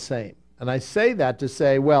not the same. And I say that to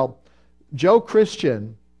say, well, Joe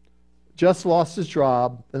Christian just lost his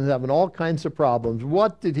job and is having all kinds of problems.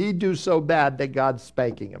 What did he do so bad that God's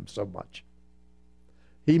spanking him so much?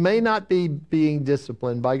 He may not be being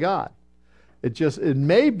disciplined by God. It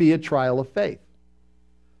may be a trial of faith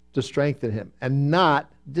to strengthen him and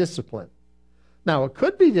not discipline. Now, it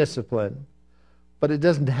could be discipline, but it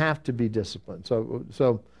doesn't have to be discipline.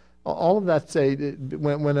 So all of that say,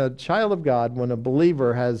 when a child of God, when a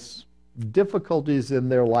believer has difficulties in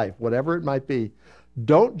their life, whatever it might be,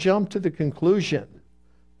 don't jump to the conclusion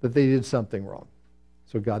that they did something wrong.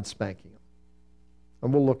 So God's spanking them.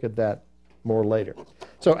 And we'll look at that more later.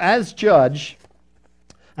 So as judge,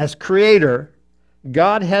 as creator,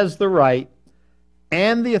 God has the right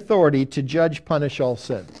and the authority to judge, punish all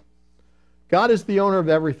sin. God is the owner of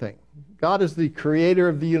everything. God is the creator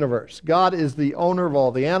of the universe. God is the owner of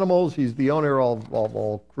all the animals. He's the owner of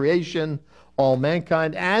all creation, all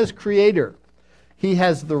mankind. As creator, he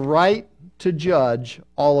has the right to judge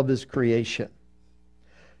all of his creation.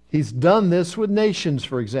 He's done this with nations,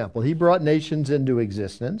 for example. He brought nations into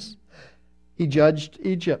existence. He judged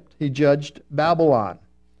Egypt. He judged Babylon.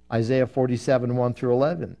 Isaiah 47, 1 through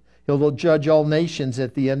 11. He'll judge all nations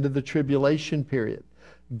at the end of the tribulation period.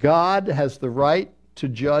 God has the right to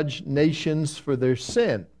judge nations for their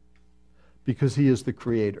sin because he is the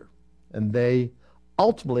creator. And they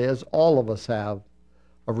ultimately, as all of us have,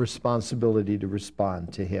 a responsibility to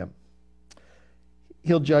respond to him.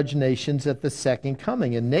 He'll judge nations at the second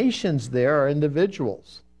coming. And nations there are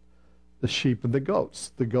individuals. the sheep and the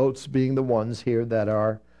goats. The goats being the ones here that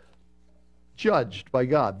are judged by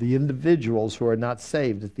God, the individuals who are not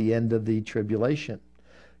saved at the end of the tribulation.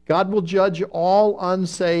 God will judge all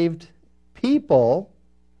unsaved people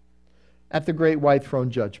at the great white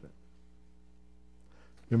throne judgment.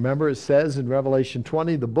 Remember, it says in Revelation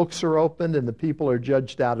 20, the books are opened and the people are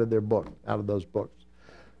judged out of their book, out of those books.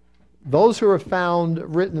 Those who are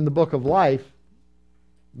found written in the book of life,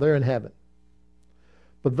 they're in heaven.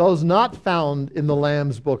 But those not found in the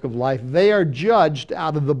Lamb's book of life, they are judged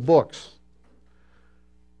out of the books.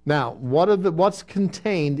 Now, what's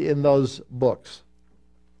contained in those books?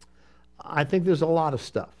 I think there's a lot of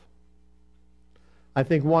stuff. I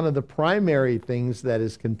think one of the primary things that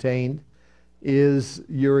is contained is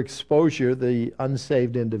your exposure, the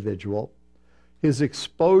unsaved individual, his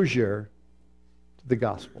exposure to the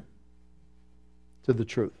gospel, to the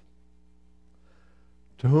truth.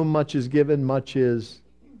 To whom much is given, much is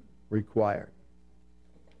required.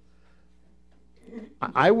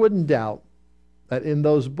 I wouldn't doubt that in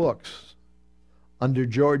those books, under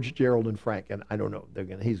George, Gerald, and Frank, and I don't know,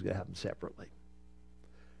 he's going to have them separately,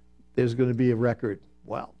 there's going to be a record,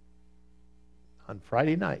 well, on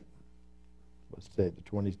Friday night, what's today, the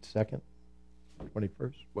 22nd,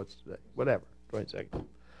 21st, what's today, whatever, 22nd.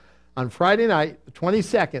 On Friday night, the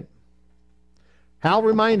 22nd, Hal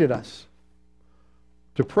reminded us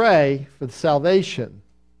to pray for the salvation,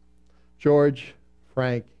 George,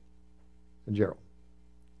 Frank, and Gerald.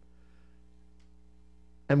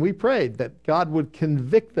 And we prayed that God would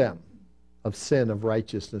convict them of sin, of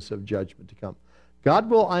righteousness, of judgment to come. God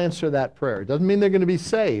will answer that prayer. It doesn't mean they're going to be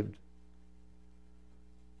saved.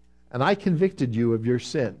 And I convicted you of your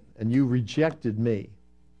sin, and you rejected me.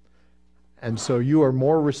 And so you are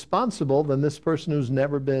more responsible than this person who's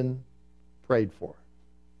never been prayed for.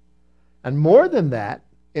 And more than that,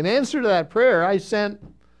 in answer to that prayer, I sent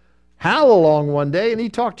Hal along one day, and he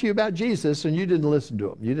talked to you about Jesus, and you didn't listen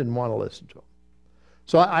to him. You didn't want to listen to him.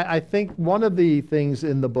 So I think one of the things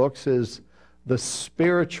in the books is the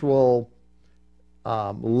spiritual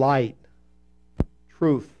light,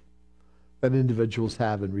 truth that individuals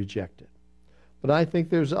have and reject it. But I think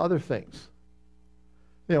there's other things.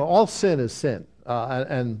 You know, all sin is sin.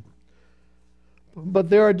 But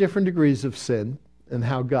there are different degrees of sin and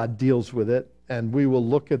how God deals with it. And we will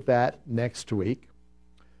look at that next week.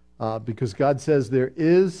 Because God says there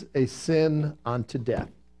is a sin unto death.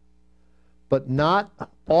 But not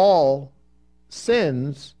all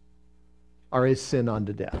sins are a sin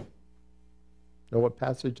unto death. Know what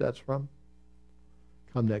passage that's from?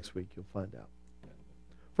 Come next week, you'll find out.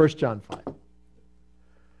 1 John 5.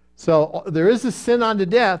 So there is a sin unto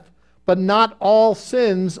death, but not all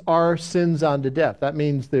sins are sins unto death. That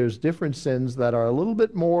means there's different sins that are a little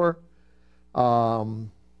bit more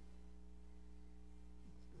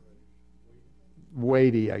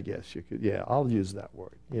weighty, I guess you could. Yeah, I'll use that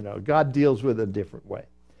word. You know, God deals with it a different way.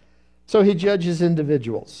 So he judges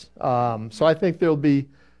individuals. So I think there'll be,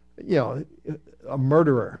 you know, a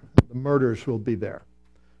murderer. The murders will be there.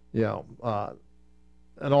 You know,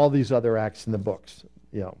 and all these other acts in the books.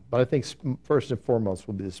 You know, but I think first and foremost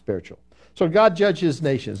will be the spiritual. So God judges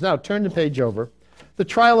nations. Now turn the page over. The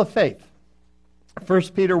trial of faith. 1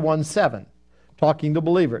 Peter 1:7, talking to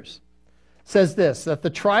believers, says this, that the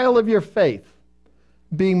trial of your faith,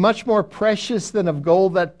 being much more precious than of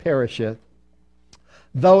gold that perisheth,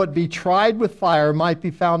 though it be tried with fire, might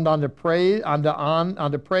be found unto praise and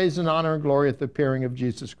honor and glory at the appearing of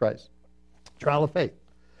Jesus Christ. Trial of faith.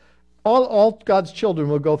 All God's children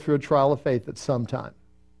will go through a trial of faith at some time.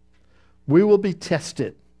 We will be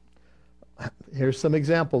tested. Here's some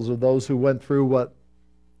examples of those who went through what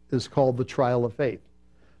is called the trial of faith.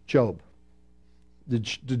 Job.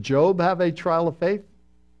 Did Job have a trial of faith?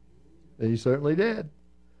 He certainly did.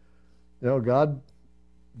 You know, God,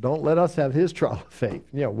 don't let us have his trial of faith.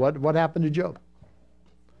 You know, what happened to Job?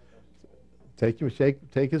 Take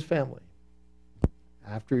his family.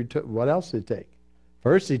 After he took, what else did he take?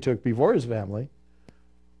 First he took, before his family,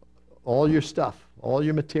 all your stuff, all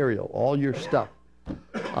your material, all your stuff.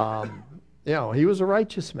 You know, he was a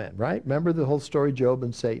righteous man, right? Remember the whole story, Job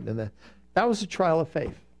and Satan, and that was a trial of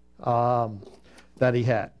faith that he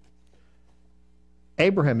had.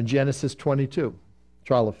 Abraham in Genesis 22,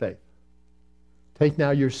 trial of faith. Take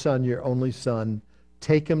now your son, your only son,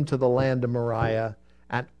 take him to the land of Moriah,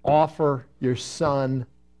 and offer your son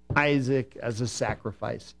Isaac as a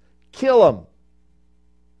sacrifice. Kill him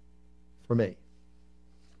for me.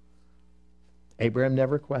 Abraham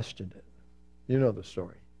never questioned it. You know the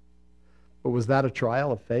story. But was that a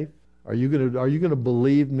trial of faith? Are you going to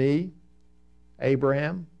believe me,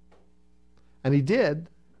 Abraham? And he did.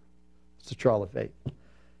 It's a trial of faith.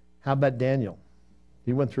 How about Daniel?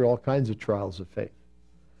 He went through all kinds of trials of faith.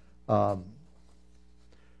 Wouldn't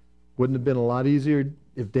it have been a lot easier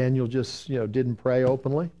if Daniel just, didn't pray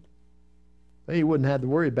openly? He wouldn't have to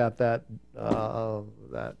worry about that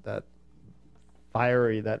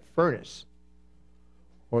that furnace,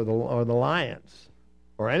 or the lions,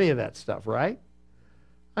 or any of that stuff, right?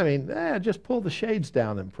 I mean, just pull the shades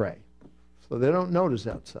down and pray, so they don't notice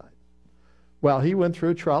outside. Well, he went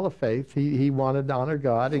through a trial of faith. He wanted to honor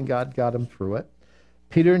God, and God got him through it.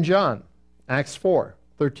 Peter and John, Acts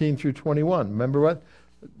 4:13-21. Remember what?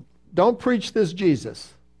 Don't preach this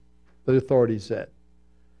Jesus, the authorities said.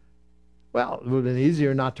 Well, it would have been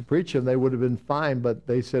easier not to preach him. They would have been fine, but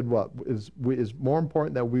they said what? Is more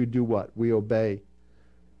important that we do what? We obey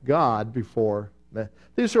God before.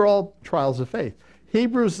 These are all trials of faith.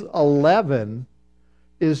 Hebrews 11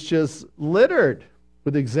 is just littered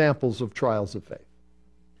with examples of trials of faith.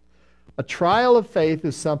 A trial of faith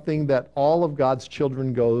is something that all of God's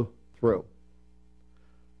children go through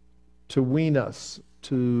to wean us,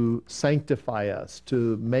 to sanctify us,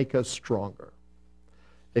 to make us stronger.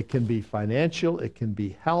 It can be financial, it can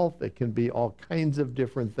be health, it can be all kinds of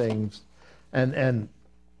different things. And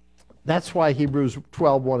that's why Hebrews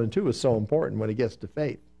 12:1-2 is so important when it gets to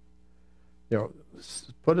faith.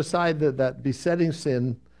 Put aside that besetting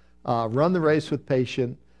sin, run the race with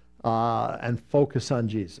patience, and focus on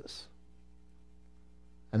Jesus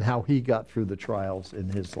and how he got through the trials in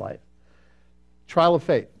his life. Trial of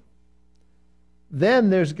faith. Then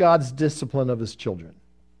there's God's discipline of his children.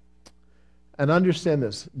 And understand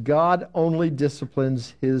this, God only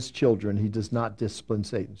disciplines his children. He does not discipline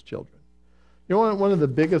Satan's children. You know, one of the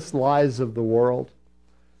biggest lies of the world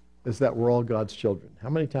is that we're all God's children. How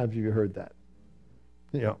many times have you heard that?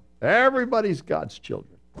 Everybody's God's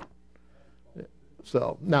children.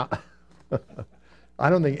 So, now, I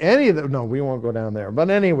don't think any of them, no, we won't go down there. But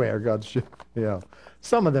anyway, are God's children.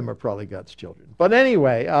 Some of them are probably God's children. But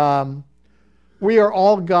anyway, we are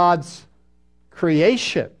all God's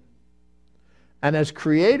creation. And as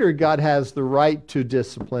creator, God has the right to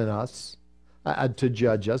discipline us, to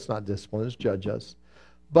judge us, not discipline us, judge us.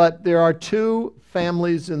 But there are two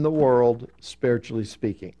families in the world, spiritually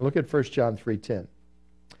speaking. Look at 1 John 3:10.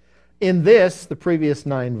 In this, the previous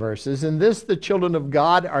 9 verses, in this the children of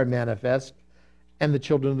God are manifest, and the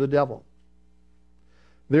children of the devil.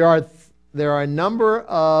 There are a number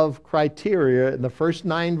of criteria in the first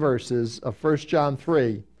 9 verses of 1 John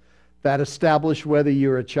 3 that establish whether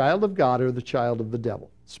you're a child of God or the child of the devil.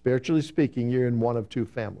 Spiritually speaking, you're in one of two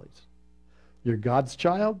families. You're God's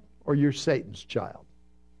child or you're Satan's child.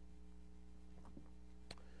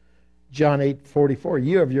 John 8:44,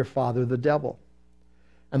 you have your father the devil,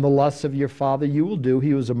 and the lusts of your father you will do.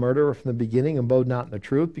 He was a murderer from the beginning and abode not in the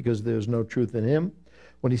truth, because there is no truth in him.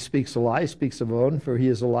 When he speaks a lie, he speaks of his own, for he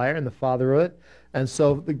is a liar and the father of it. And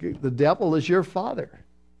so the devil is your father.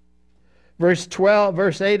 Verse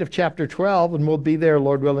 8 of chapter 12, and we'll be there,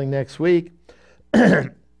 Lord willing, next week.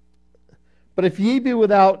 But if ye be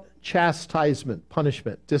without chastisement,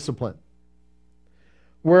 punishment, discipline,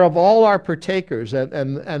 whereof all are partakers,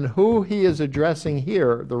 and who he is addressing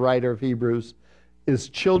here, the writer of Hebrews, is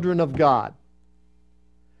children of God.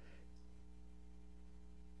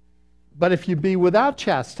 But if you be without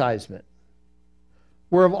chastisement,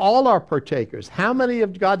 whereof all are partakers, how many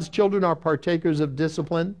of God's children are partakers of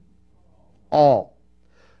discipline? All.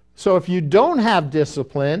 So if you don't have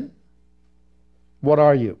discipline, what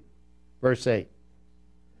are you? Verse 8.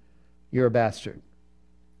 You're a bastard.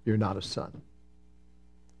 You're not a son.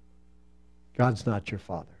 God's not your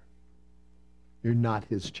father. You're not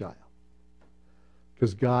his child.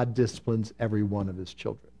 Because God disciplines every one of his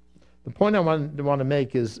children. The point I want to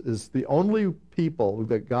make is the only people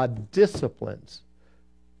that God disciplines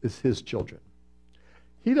is his children.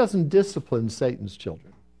 He doesn't discipline Satan's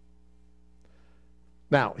children.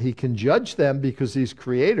 Now, he can judge them because he's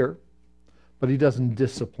creator, but he doesn't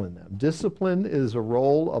discipline them. Discipline is a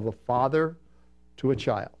role of a father to a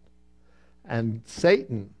child. And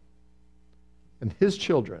Satan and his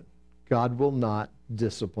children, God will not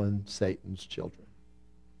discipline Satan's children.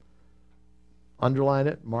 Underline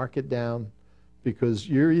it, mark it down, because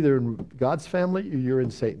you're either in God's family or you're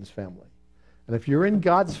in Satan's family. And if you're in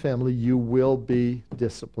God's family, you will be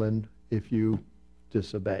disciplined if you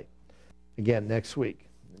disobey. Again, next week.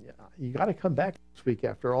 You got to come back next week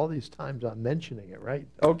after all these times I'm mentioning it, right?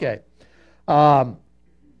 Okay. God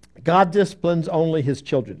disciplines only his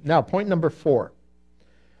children. Now, point number 4.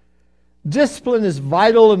 Discipline is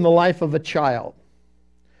vital in the life of a child.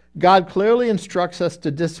 God clearly instructs us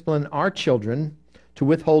to discipline our children. To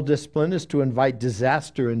withhold discipline is to invite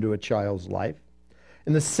disaster into a child's life.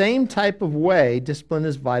 In the same type of way, discipline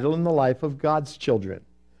is vital in the life of God's children.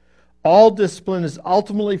 All discipline is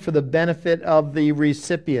ultimately for the benefit of the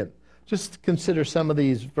recipient. Just consider some of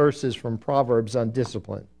these verses from Proverbs on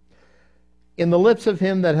discipline. In the lips of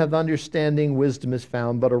him that hath understanding, wisdom is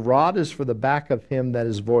found, but a rod is for the back of him that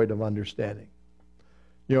is void of understanding.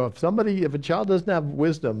 You know, if a child doesn't have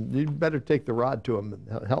wisdom, you better take the rod to him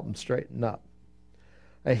and help him straighten up.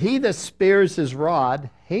 He that spares his rod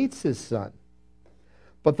hates his son,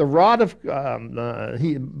 but he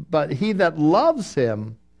that loves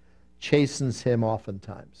him chastens him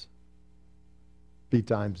oftentimes.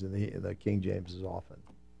 Betimes in the King James is often.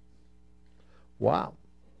 Wow.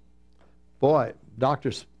 Boy, not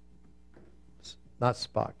Spock,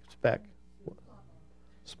 Speck.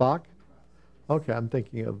 Spock? Okay, I'm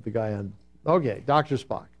thinking of the guy on, okay, Dr.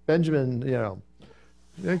 Spock. Benjamin, you know,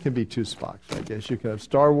 there can be two Spocks, I guess. You can have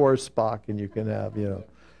Star Wars Spock and you can have,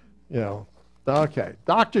 okay,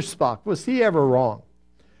 Dr. Spock, was he ever wrong?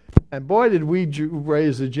 And boy, did we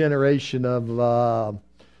raise a generation of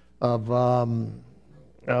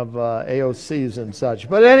AOCs and such.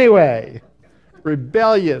 But anyway,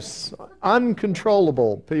 rebellious,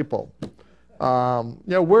 uncontrollable people.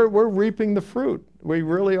 We're reaping the fruit. We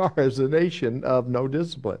really are, as a nation, of no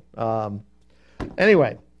discipline.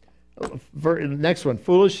 Anyway, next one.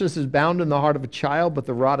 Foolishness is bound in the heart of a child, but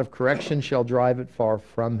the rod of correction shall drive it far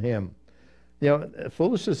from him. You know,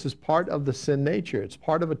 foolishness is part of the sin nature. It's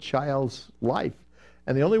part of a child's life.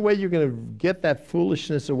 And the only way you're going to get that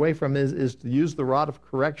foolishness away from it is to use the rod of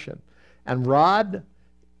correction. And rod,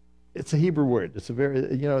 it's a Hebrew word. It's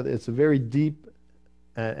a very deep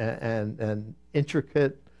and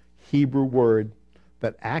intricate Hebrew word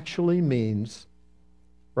that actually means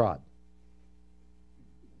rod.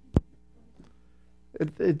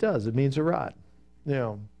 It does. It means a rod.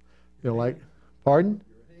 Like, pardon?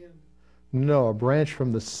 No, a branch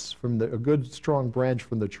from a good strong branch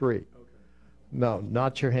from the tree. Okay. No,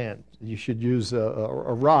 not your hand. You should use a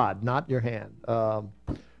rod, not your hand. A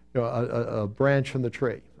branch from the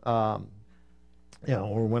tree. Or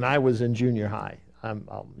when I was in junior high, in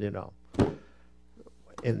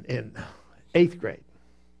 8th grade,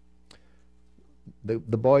 the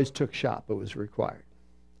boys took shop. It was required,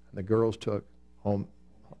 and the girls took home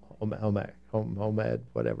ec,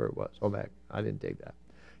 whatever it was, home ec. I didn't take that.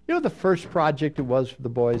 You know the first project it was for the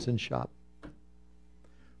boys in shop?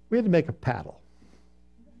 We had to make a paddle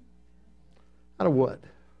out of wood.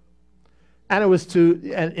 And it was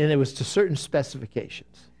to certain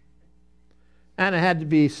specifications. And it had to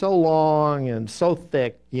be so long and so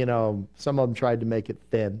thick, some of them tried to make it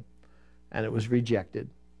thin, and it was rejected.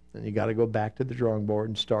 And you got to go back to the drawing board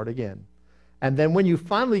and start again. And then when you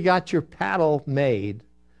finally got your paddle made,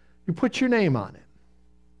 you put your name on it.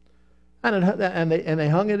 And they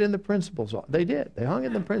hung it in the principal's office. They did. They hung it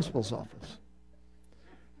in the principal's office.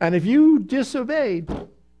 And if you disobeyed,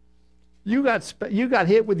 you got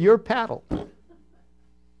hit with your paddle.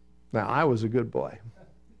 Now, I was a good boy.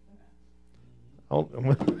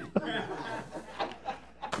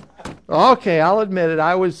 Okay, I'll admit it.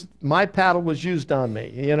 My paddle was used on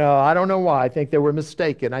me. I don't know why. I think they were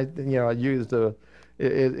mistaken. I used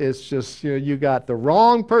it's just, you got the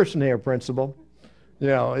wrong person here, principal.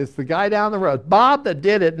 It's the guy down the road. Bob that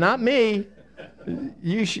did it, not me.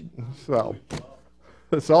 You should. So,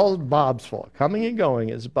 it's all Bob's fault. Coming and going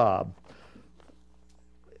is Bob.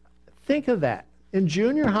 Think of that. In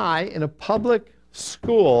junior high, in a public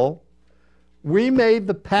school, we made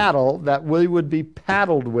the paddle that we would be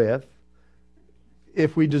paddled with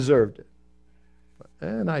if we deserved it.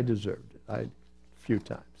 And I deserved it. A few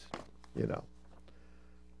times,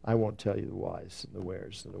 I won't tell you the whys and the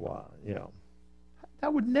wheres and the why,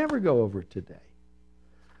 That would never go over today.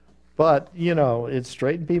 But, it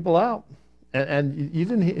straightened people out. And you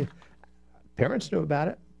didn't hear, parents knew about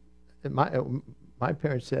it. And my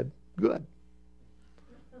parents said, good.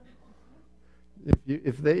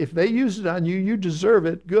 If they use it on you, you deserve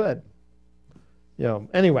it, good.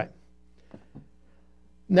 Anyway.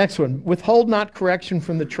 Next one. Withhold not correction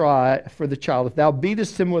for the child. If thou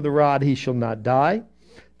beatest him with a rod, he shall not die.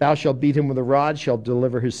 Thou shalt beat him with a rod, shall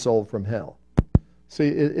deliver his soul from hell. See,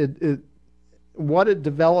 what it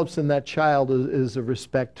develops in that child is a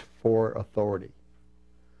respect for authority.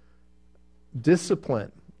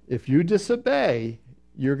 Discipline. If you disobey,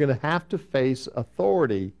 you're going to have to face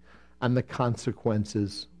authority and the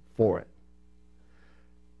consequences for it.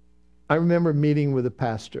 I remember meeting with a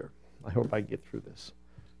pastor. I hope I get through this.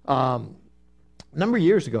 A number of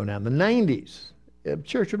years ago now, in the 90s, a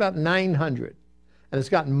church about 900. And it's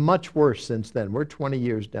gotten much worse since then. We're 20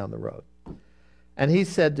 years down the road. And he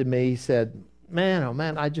said to me, man, oh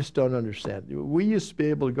man, I just don't understand. We used to be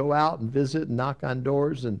able to go out and visit and knock on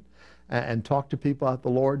doors and talk to people about the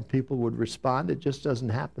Lord, and people would respond. It just doesn't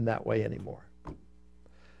happen that way anymore.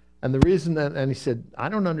 And the reason that, and he said, I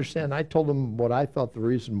don't understand. I told him what I thought the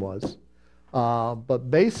reason was.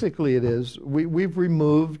 But basically it is, we've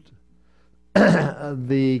removed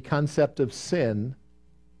the concept of sin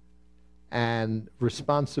and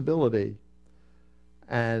responsibility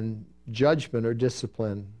and judgment or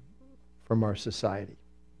discipline from our society.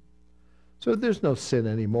 So there's no sin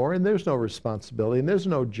anymore, and there's no responsibility, and there's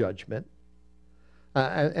no judgment.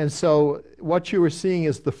 And so what you were seeing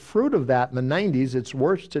is the fruit of that in the 90s. It's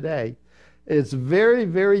worse today. It's very,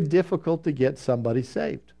 very difficult to get somebody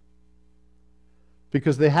saved,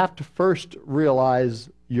 because they have to first realize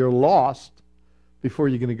you're lost before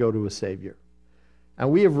you're going to go to a Savior. And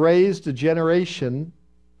we have raised a generation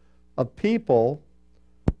of people.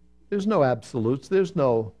 There's no absolutes. There's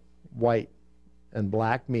no white and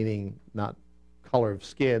black, meaning not color of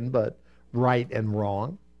skin, but right and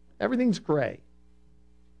wrong. Everything's gray.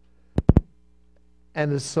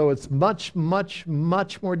 And so it's much, much,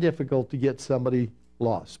 much more difficult to get somebody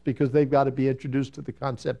lost, because they've got to be introduced to the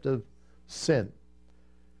concept of sin.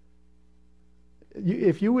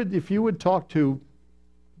 If you would talk to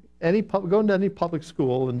go into any public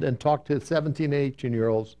school and talk to 17,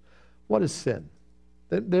 18-year-olds, what is sin?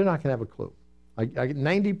 They're not going to have a clue.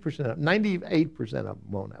 98% of them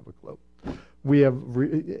won't have a clue.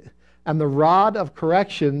 And the rod of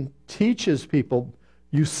correction teaches people,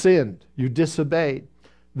 you sinned, you disobeyed.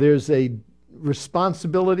 There's a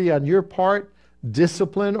responsibility on your part.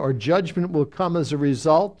 Discipline or judgment will come as a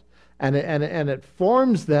result, and it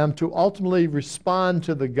forms them to ultimately respond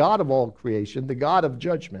to the God of all creation, the God of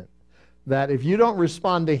judgment, that if you don't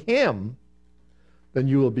respond to Him, then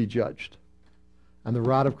you will be judged. And the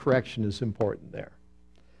rod of correction is important there.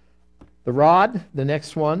 The rod, the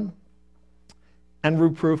next one, and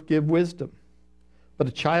reproof give wisdom, but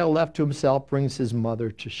a child left to himself brings his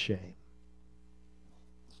mother to shame.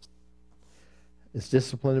 Is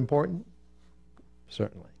discipline important?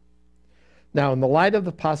 Certainly. Now, in the light of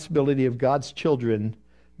the possibility of God's children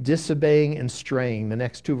disobeying and straying, the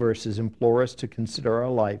next two verses implore us to consider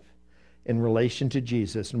our life in relation to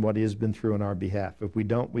Jesus and what He has been through on our behalf. If we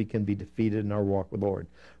don't, we can be defeated in our walk with the Lord.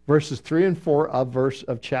 Verses 3 and 4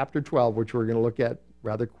 of chapter 12, which we're going to look at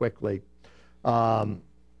rather quickly. In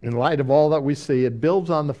light of all that we see, it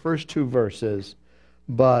builds on the first two verses,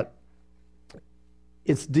 but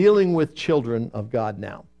it's dealing with children of God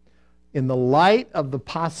now. In the light of the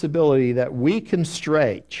possibility that we can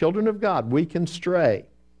stray, children of God, we can stray,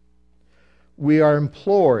 we are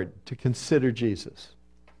implored to consider Jesus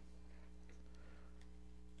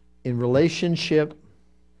in relationship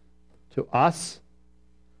to us,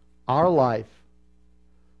 our life,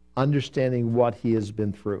 understanding what He has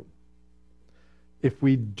been through. If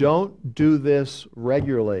we don't do this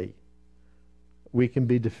regularly, we can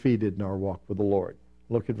be defeated in our walk with the Lord.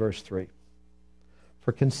 Look at verse 3.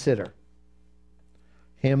 For consider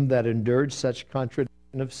Him that endured such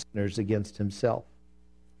contradiction of sinners against Himself,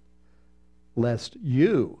 lest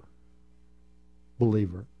you,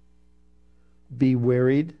 believer, be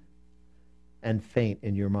wearied and faint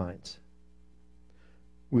in your minds.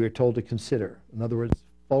 We are told to consider. In other words,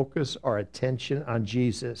 focus our attention on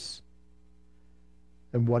Jesus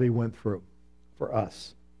and what He went through for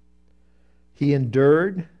us. He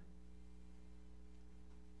endured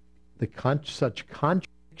such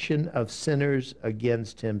contradiction of sinners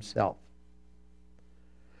against Himself.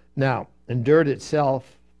 Now, endured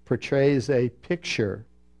itself portrays a picture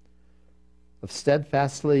of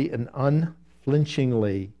steadfastly and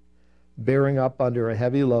unflinchingly bearing up under a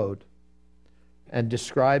heavy load, and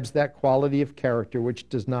describes that quality of character which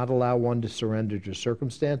does not allow one to surrender to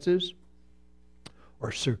circumstances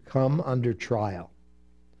or succumb under trial.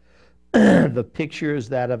 The picture is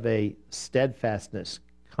that of a steadfastness,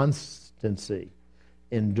 constancy,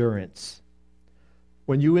 endurance.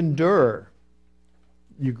 When you endure,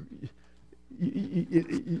 you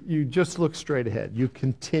just look straight ahead. You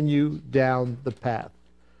continue down the path.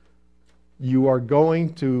 You are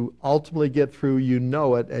going to ultimately get through, you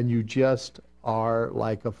know it, and you just are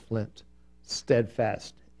like a flint,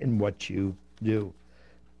 steadfast in what you do.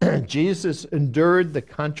 Jesus endured the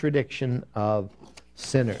contradiction of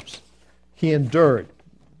sinners. He endured,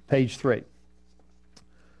 page 3,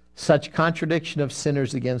 such contradiction of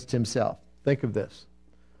sinners against Himself. Think of this.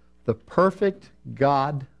 The perfect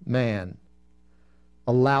God-man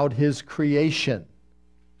allowed His creation,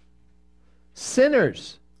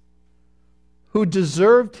 sinners who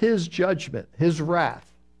deserved His judgment, His wrath,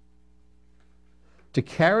 to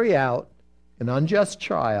carry out an unjust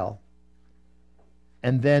trial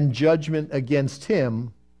and then judgment against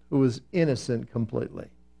him who was innocent completely.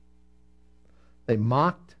 They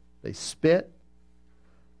mocked, they spit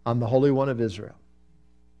on the Holy One of Israel.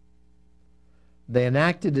 They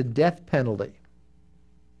enacted a death penalty.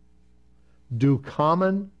 Do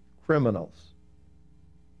common criminals,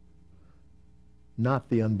 not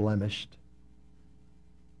the unblemished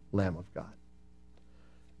Lamb of God.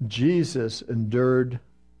 Jesus endured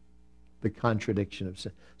the contradiction of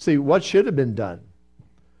sin. See, what should have been done?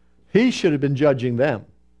 He should have been judging them.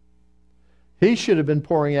 He should have been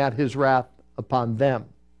pouring out his wrath upon them.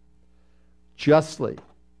 Justly,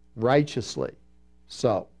 righteously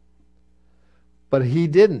so. But he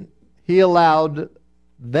didn't. He allowed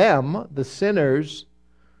them, the sinners,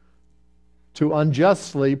 to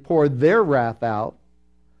unjustly pour their wrath out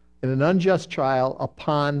in an unjust trial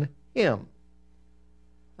upon him.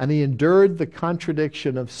 And he endured the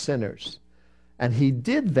contradiction of sinners. And he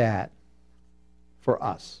did that for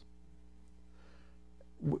us.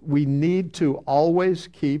 We need to always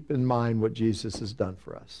keep in mind what Jesus has done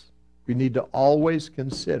for us. We need to always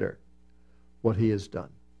consider what he has done.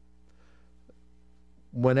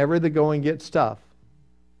 Whenever the going gets tough,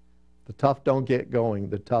 the tough don't get going.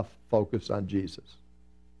 The tough focus on Jesus.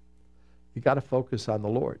 You got to focus on the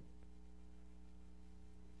Lord.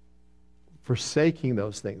 Forsaking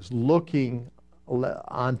those things, looking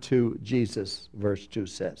onto Jesus, verse 2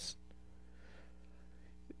 says.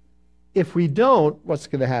 If we don't, what's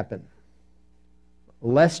going to happen?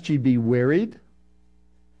 Lest ye be wearied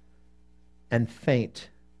and faint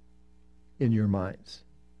in your minds.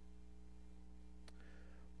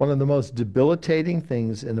 One of the most debilitating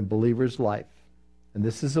things in a believer's life, and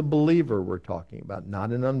this is a believer we're talking about, not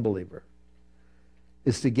an unbeliever,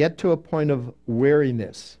 is to get to a point of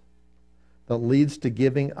weariness that leads to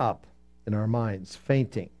giving up in our minds,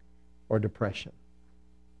 fainting, or depression.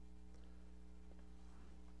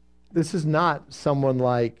 This is not someone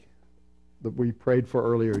like that we prayed for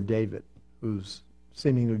earlier, David, who's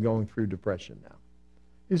seemingly going through depression now.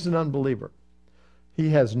 He's an unbeliever. He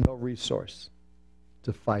has no resource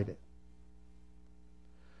to fight it.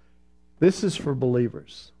 This is for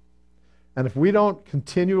believers. And if we don't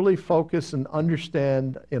continually focus and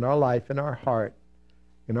understand in our life, in our heart,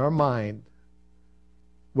 in our mind,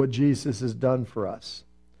 what Jesus has done for us,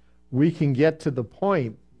 we can get to the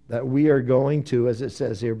point that we are going to, as it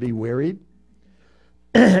says here, be wearied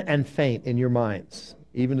and faint in your minds,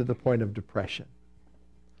 even to the point of depression.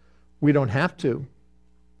 We don't have to.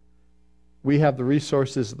 We have the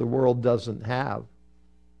resources the world doesn't have.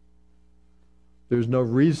 There's no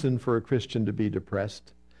reason for a Christian to be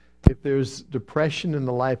depressed. If there's depression in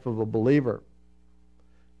the life of a believer,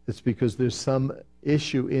 it's because there's some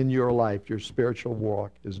issue in your life. Your spiritual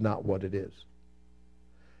walk is not what it is.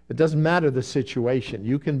 It doesn't matter the situation.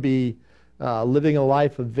 You can be living a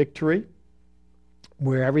life of victory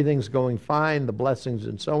where everything's going fine, the blessings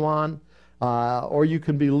and so on, or you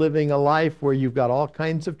can be living a life where you've got all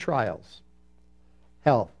kinds of trials,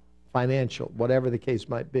 health, financial, whatever the case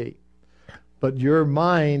might be. But your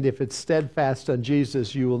mind, if it's steadfast on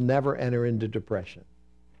Jesus, you will never enter into depression.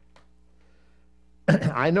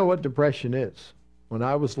 I know what depression is. When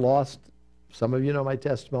I was lost, some of you know my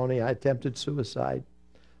testimony, I attempted suicide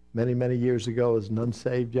many, many years ago as an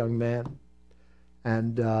unsaved young man.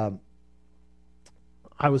 And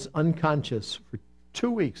I was unconscious for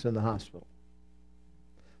 2 weeks in the hospital.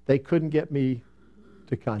 They couldn't get me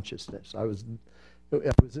to consciousness. I was in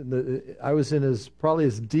probably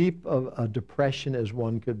as deep of a depression as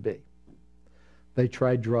one could be. They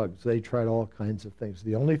tried drugs. They tried all kinds of things.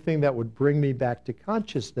 The only thing that would bring me back to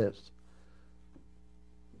consciousness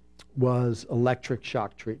was electric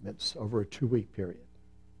shock treatments over a 2-week period.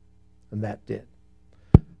 And that did.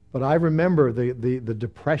 But I remember the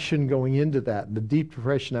depression going into that, the deep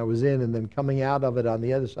depression I was in, and then coming out of it on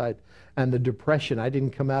the other side. And the depression, I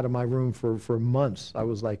didn't come out of my room for months. I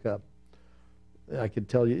was like I could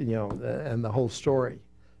tell you, and the whole story.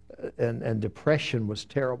 And depression was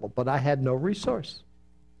terrible. But I had no resource.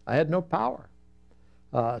 I had no power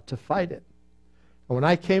to fight it. And when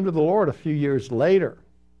I came to the Lord a few years later,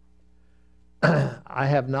 I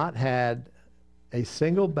have not had a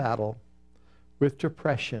single battle with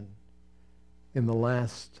depression in the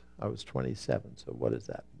last, I was 27, so what is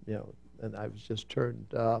that? And I was just turned,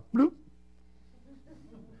 bloop.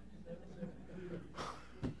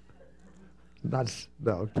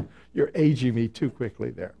 No, you're aging me too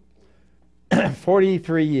quickly there.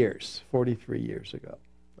 43 years ago.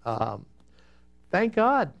 Thank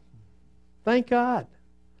God.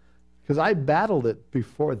 Because I battled it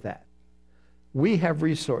before that. We have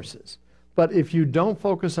resources. But if you don't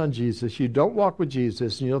focus on Jesus, you don't walk with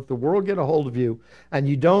Jesus, and you let the world get a hold of you, and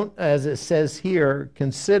you don't, as it says here,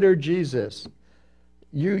 consider Jesus,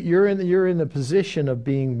 you're in a position of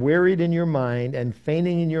being wearied in your mind and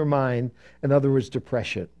fainting in your mind. In other words,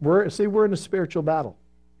 depression. We're in a spiritual battle.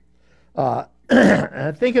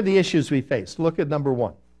 Think of the issues we face. Look at number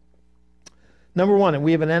one. Number one, and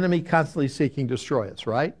we have an enemy constantly seeking to destroy us,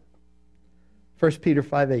 right? 1 Peter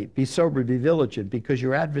 5:8, be sober, be vigilant, because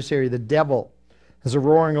your adversary, the devil, as a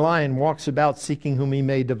roaring lion, walks about seeking whom he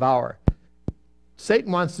may devour.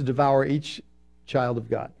 Satan wants to devour each child of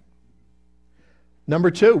God. Number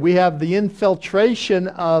two, we have the infiltration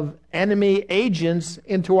of enemy agents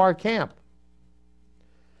into our camp.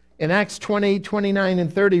 In Acts 20, 29,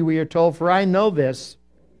 and 30, we are told, for I know this,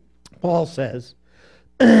 Paul says,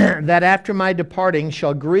 that after my departing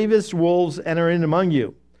shall grievous wolves enter in among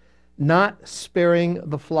you, not sparing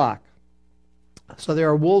the flock. So there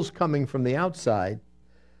are wolves coming from the outside,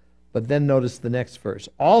 but then notice the next verse.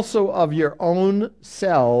 Also of your own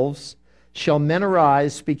selves shall men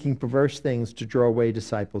arise, speaking perverse things to draw away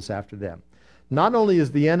disciples after them. Not only is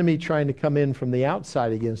the enemy trying to come in from the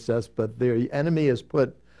outside against us, but the enemy has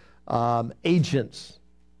put agents,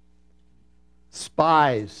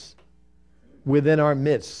 spies within our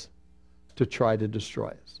midst to try to destroy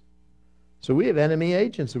us. So we have enemy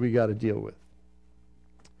agents that we got to deal with.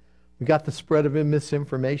 We got the spread of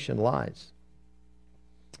misinformation, lies.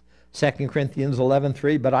 2 Corinthians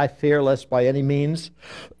 11:3, but I fear lest by any means,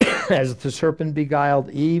 as the serpent beguiled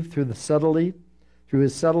Eve through his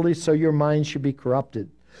subtlety, so your mind should be corrupted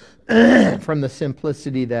from the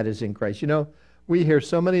simplicity that is in Christ. You know, we hear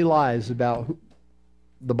so many lies about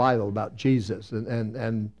the Bible, about Jesus,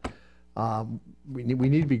 and we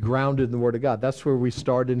need to be grounded in the Word of God. That's where we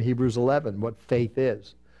start in Hebrews 11, what faith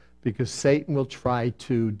is, because Satan will try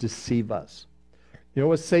to deceive us. You know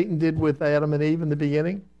what Satan did with Adam and Eve in the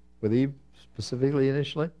beginning? With Eve specifically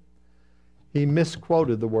initially? He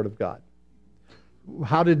misquoted the Word of God.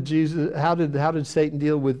 How did Satan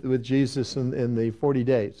deal with Jesus in the 40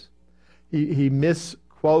 days? He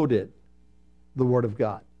misquoted the Word of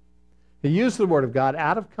God. He used the Word of God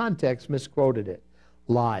out of context, misquoted it.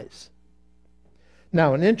 Lies.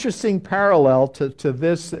 Now, an interesting parallel to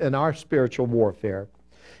this in our spiritual warfare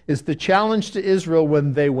is the challenge to Israel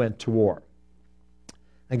when they went to war.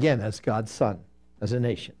 Again, as God's son, as a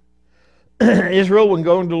nation. Israel, when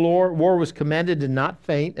going to war, was commanded to not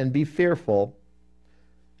faint and be fearful,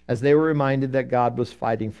 as they were reminded that God was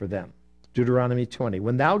fighting for them. Deuteronomy 20.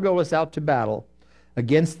 When thou goest out to battle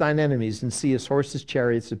against thine enemies and seest horses,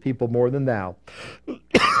 chariots, and people more than thou,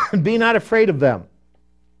 be not afraid of them.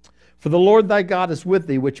 For the Lord thy God is with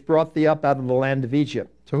thee, which brought thee up out of the land of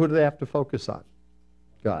Egypt. So who do they have to focus on?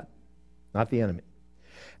 God, not the enemy.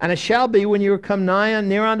 And it shall be, when you are come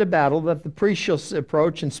near unto battle, that the priest shall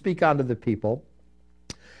approach and speak unto the people,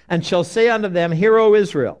 and shall say unto them, Hear, O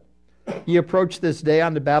Israel, ye approach this day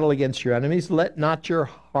unto battle against your enemies. Let not your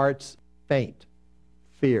hearts faint.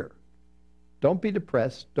 Fear. Don't be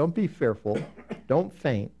depressed. Don't be fearful. Don't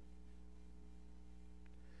faint.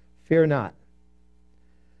 Fear not.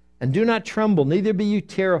 And do not tremble, neither be you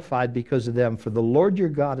terrified because of them. For the Lord your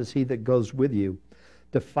God is he that goes with you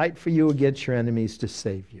to fight for you against your enemies, to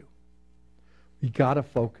save you. We got to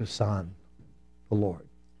focus on the Lord.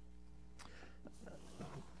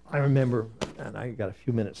 I remember, and I got a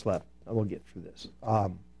few minutes left. I will get through this.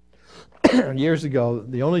 Years ago,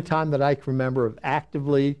 the only time that I can remember of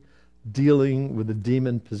actively dealing with a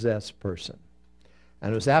demon-possessed person.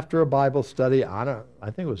 And it was after a Bible study. I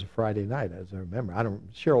think it was a Friday night, as I remember.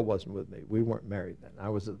 Cheryl wasn't with me. We weren't married then. I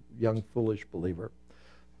was a young, foolish believer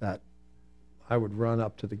that I would run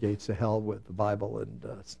up to the gates of hell with the Bible and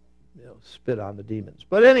spit on the demons.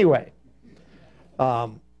 But anyway,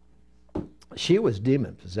 she was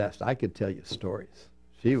demon-possessed. I could tell you stories.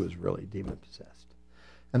 She was really demon-possessed.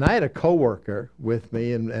 And I had a coworker with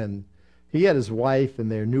me, and he had his wife and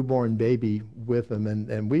their newborn baby with him,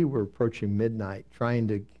 and we were approaching midnight trying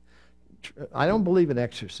to... I don't believe in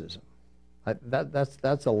exorcism.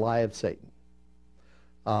 That's a lie of Satan.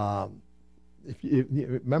 If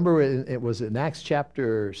you remember, it was in Acts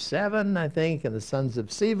chapter 7, I think, and the sons of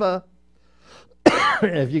Sceva.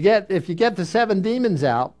 If you get the 7 demons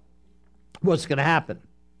out, what's going to happen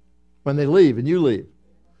when they leave and you leave?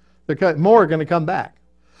 More are going to come back.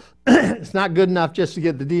 It's not good enough just to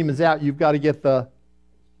get the demons out. You've got to get the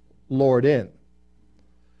Lord in.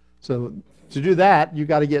 So to do that, you've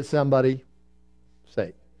got to get somebody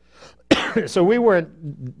saved. So we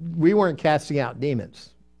weren't casting out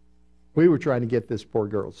demons. We were trying to get this poor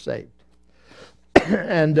girl saved.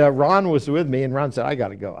 And Ron was with me, and Ron said, I got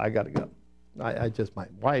to go. I just, my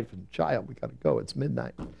wife and child, we got to go. It's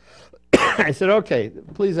midnight. I said, okay,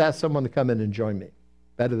 please ask someone to come in and join me.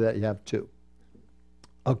 Better that you have two.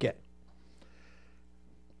 Okay.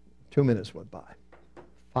 2 minutes went by.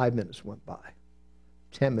 5 minutes went by.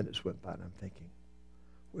 10 minutes went by, and I'm thinking,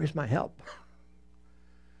 where's my help?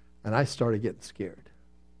 And I started getting scared.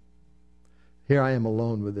 Here I am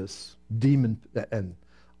alone with this demon, and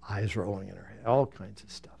eyes rolling in her head, all kinds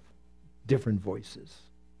of stuff, different voices.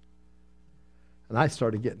 And I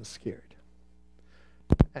started getting scared.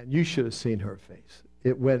 And you should have seen her face.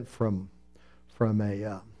 It went from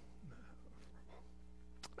a,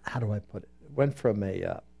 how do I put it? It went from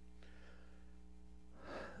a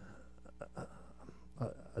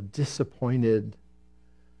disappointed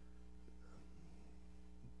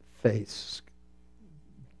face,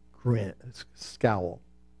 grin, scowl,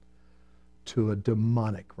 to a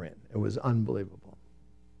demonic grin. It was unbelievable.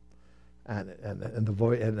 And the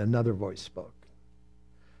voice, and another voice spoke.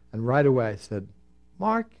 And right away I said,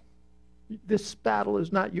 Mark, this battle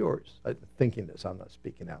is not yours. I'm thinking this, I'm not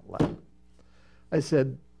speaking out loud. I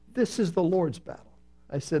said, this is the Lord's battle.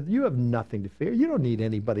 I said, you have nothing to fear. You don't need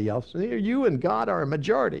anybody else. You and God are a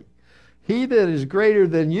majority. He that is greater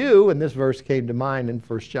than you, and this verse came to mind in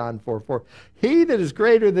 1 John 4:4, he that is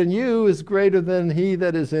greater than you is greater than he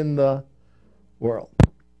that is in the world.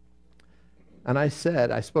 And I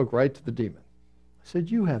spoke right to the demon. I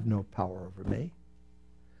said, you have no power over me.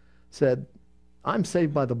 I said, I'm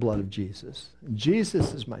saved by the blood of Jesus.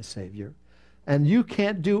 Jesus is my Savior. And you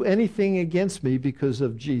can't do anything against me because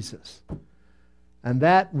of Jesus. And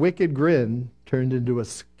that wicked grin turned into a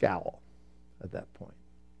scowl at that point.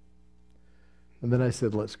 And then I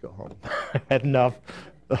said, let's go home. I had enough.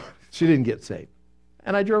 She didn't get saved.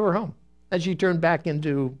 And I drove her home. And she turned back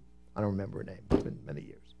into, I don't remember her name. It's been many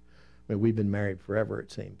years. I mean, we've been married forever,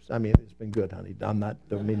 it seems. I mean, it's been good, honey. Don't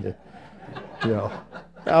mean to,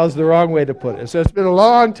 that was the wrong way to put it. So it's been a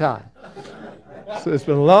long time.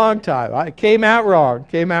 I came out wrong.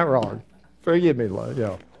 Forgive me,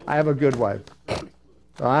 I have a good wife.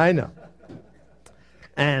 I know.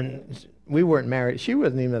 And we weren't married. She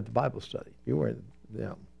wasn't even at the Bible study. You weren't,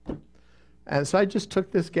 And so I just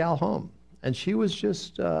took this gal home. And she was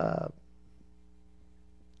just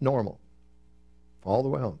normal all the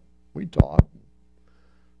way home. We talked.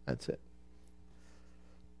 That's it.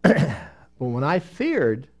 But when I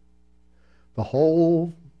feared, the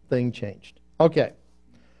whole thing changed. Okay.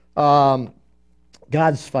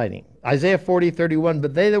 God's fighting. Isaiah 40:31,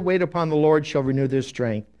 but they that wait upon the Lord shall renew their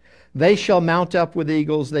strength. They shall mount up with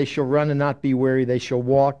eagles. They shall run and not be weary. They shall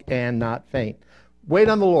walk and not faint. Wait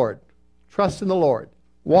on the Lord. Trust in the Lord.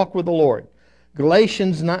 Walk with the Lord.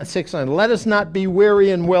 Galatians 6:9, let us not be weary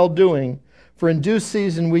in well-doing, for in due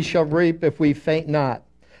season we shall reap if we faint not.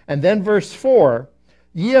 And then verse 4,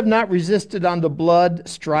 ye have not resisted unto blood,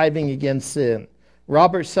 striving against sin.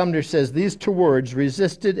 Robert Sumner says these two words,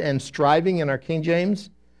 resisted and striving in our King James,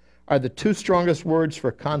 are the two strongest words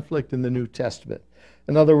for conflict in the New Testament.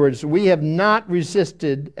 In other words, we have not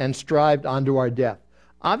resisted and strived unto our death.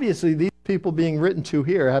 Obviously, these people being written to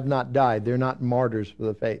here have not died. They're not martyrs for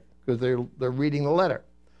the faith because they're reading the letter.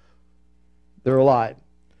 They're alive.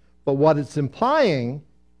 But what it's implying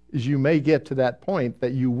is you may get to that point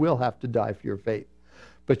that you will have to die for your faith.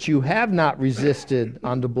 But you have not resisted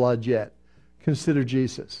unto blood yet. Consider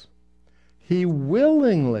Jesus. He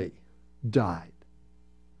willingly died.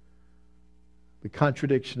 The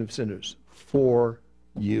contradiction of sinners for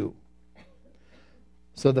you.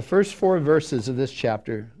 So the first 4 verses of this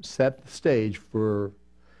chapter set the stage for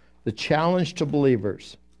the challenge to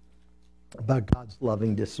believers about God's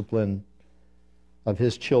loving discipline of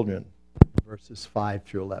his children, verses 5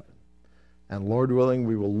 through 11. And Lord willing,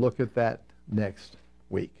 we will look at that next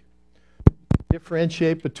week.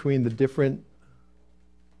 Differentiate between the different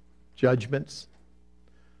judgments.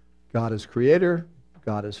 God is creator,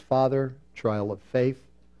 God is father, trial of faith.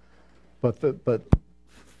 But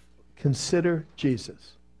consider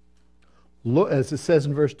Jesus. Look, as it says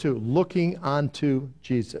in verse 2, looking unto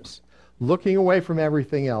Jesus. Looking away from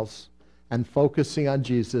everything else and focusing on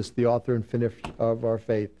Jesus, the author and finisher of our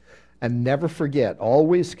faith. And never forget,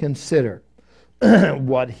 always consider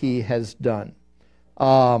what he has done.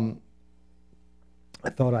 I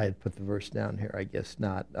thought I had put the verse down here. I guess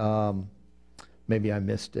not. Maybe I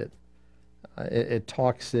missed it. It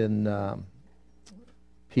talks in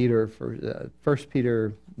Peter, 1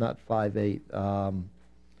 Peter, not 5:8.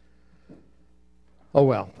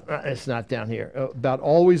 It's not down here. About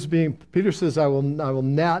always being, Peter says, I will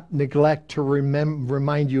not neglect to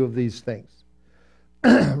remind you of these things.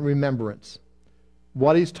 Remembrance.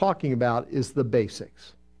 What he's talking about is the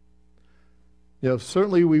basics.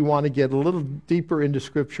 Certainly we want to get a little deeper into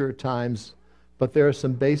Scripture at times, but there are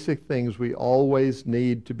some basic things we always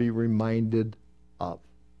need to be reminded of.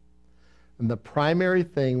 And the primary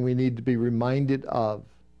thing we need to be reminded of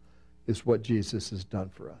is what Jesus has done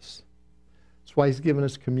for us. That's why he's given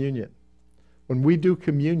us communion. When we do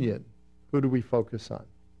communion, who do we focus on?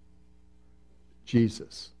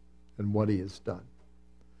 Jesus and what he has done.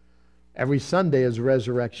 Every Sunday is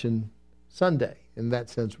Resurrection Sunday. In that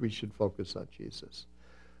sense, we should focus on Jesus.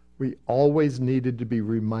 We always needed to be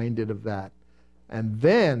reminded of that. And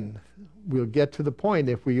then we'll get to the point,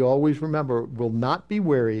 if we always remember, we'll not be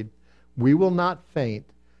worried, we will not faint,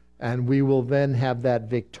 and we will then have that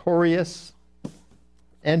victorious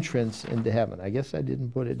entrance into heaven. I guess I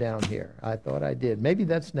didn't put it down here. I thought I did. Maybe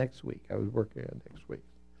that's next week. I was working on next week.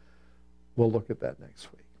 We'll look at that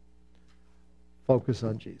next week. Focus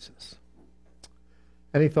on Jesus.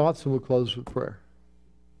 Any thoughts? And we'll close with prayer.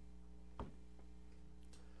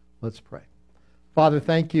 Let's pray. Father,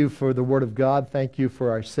 thank you for the Word of God. Thank you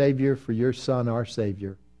for our Savior, for your Son, our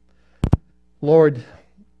Savior. Lord,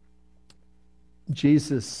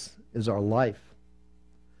 Jesus is our life.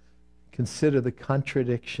 Consider the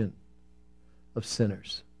contradiction of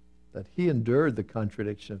sinners, that he endured the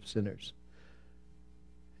contradiction of sinners.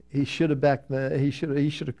 He should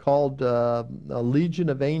have called a legion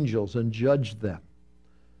of angels and judged them,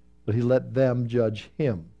 but he let them judge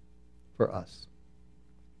him for us.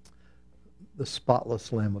 The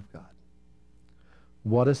spotless Lamb of God.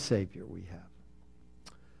 What a Savior we have.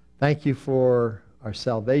 Thank you for our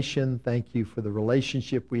salvation. Thank you for the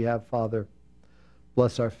relationship we have, Father.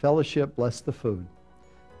 Bless our fellowship. Bless the food.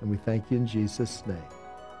 And we thank you in Jesus' name.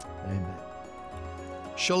 Amen.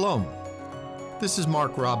 Shalom. This is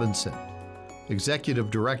Mark Robinson,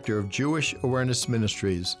 Executive Director of Jewish Awareness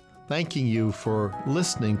Ministries, thanking you for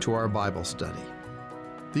listening to our Bible study.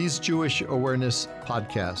 These Jewish Awareness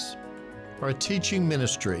podcasts are a teaching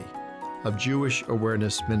ministry of Jewish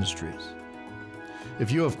Awareness Ministries.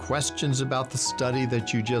 If you have questions about the study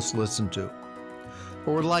that you just listened to,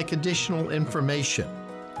 or would like additional information,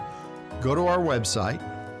 go to our website,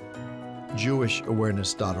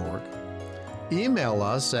 jewishawareness.org, email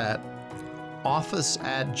us at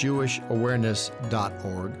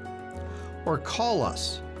office@jewishawareness.org, or call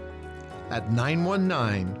us at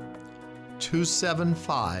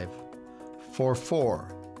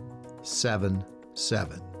 919-275-4477.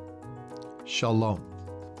 Shalom.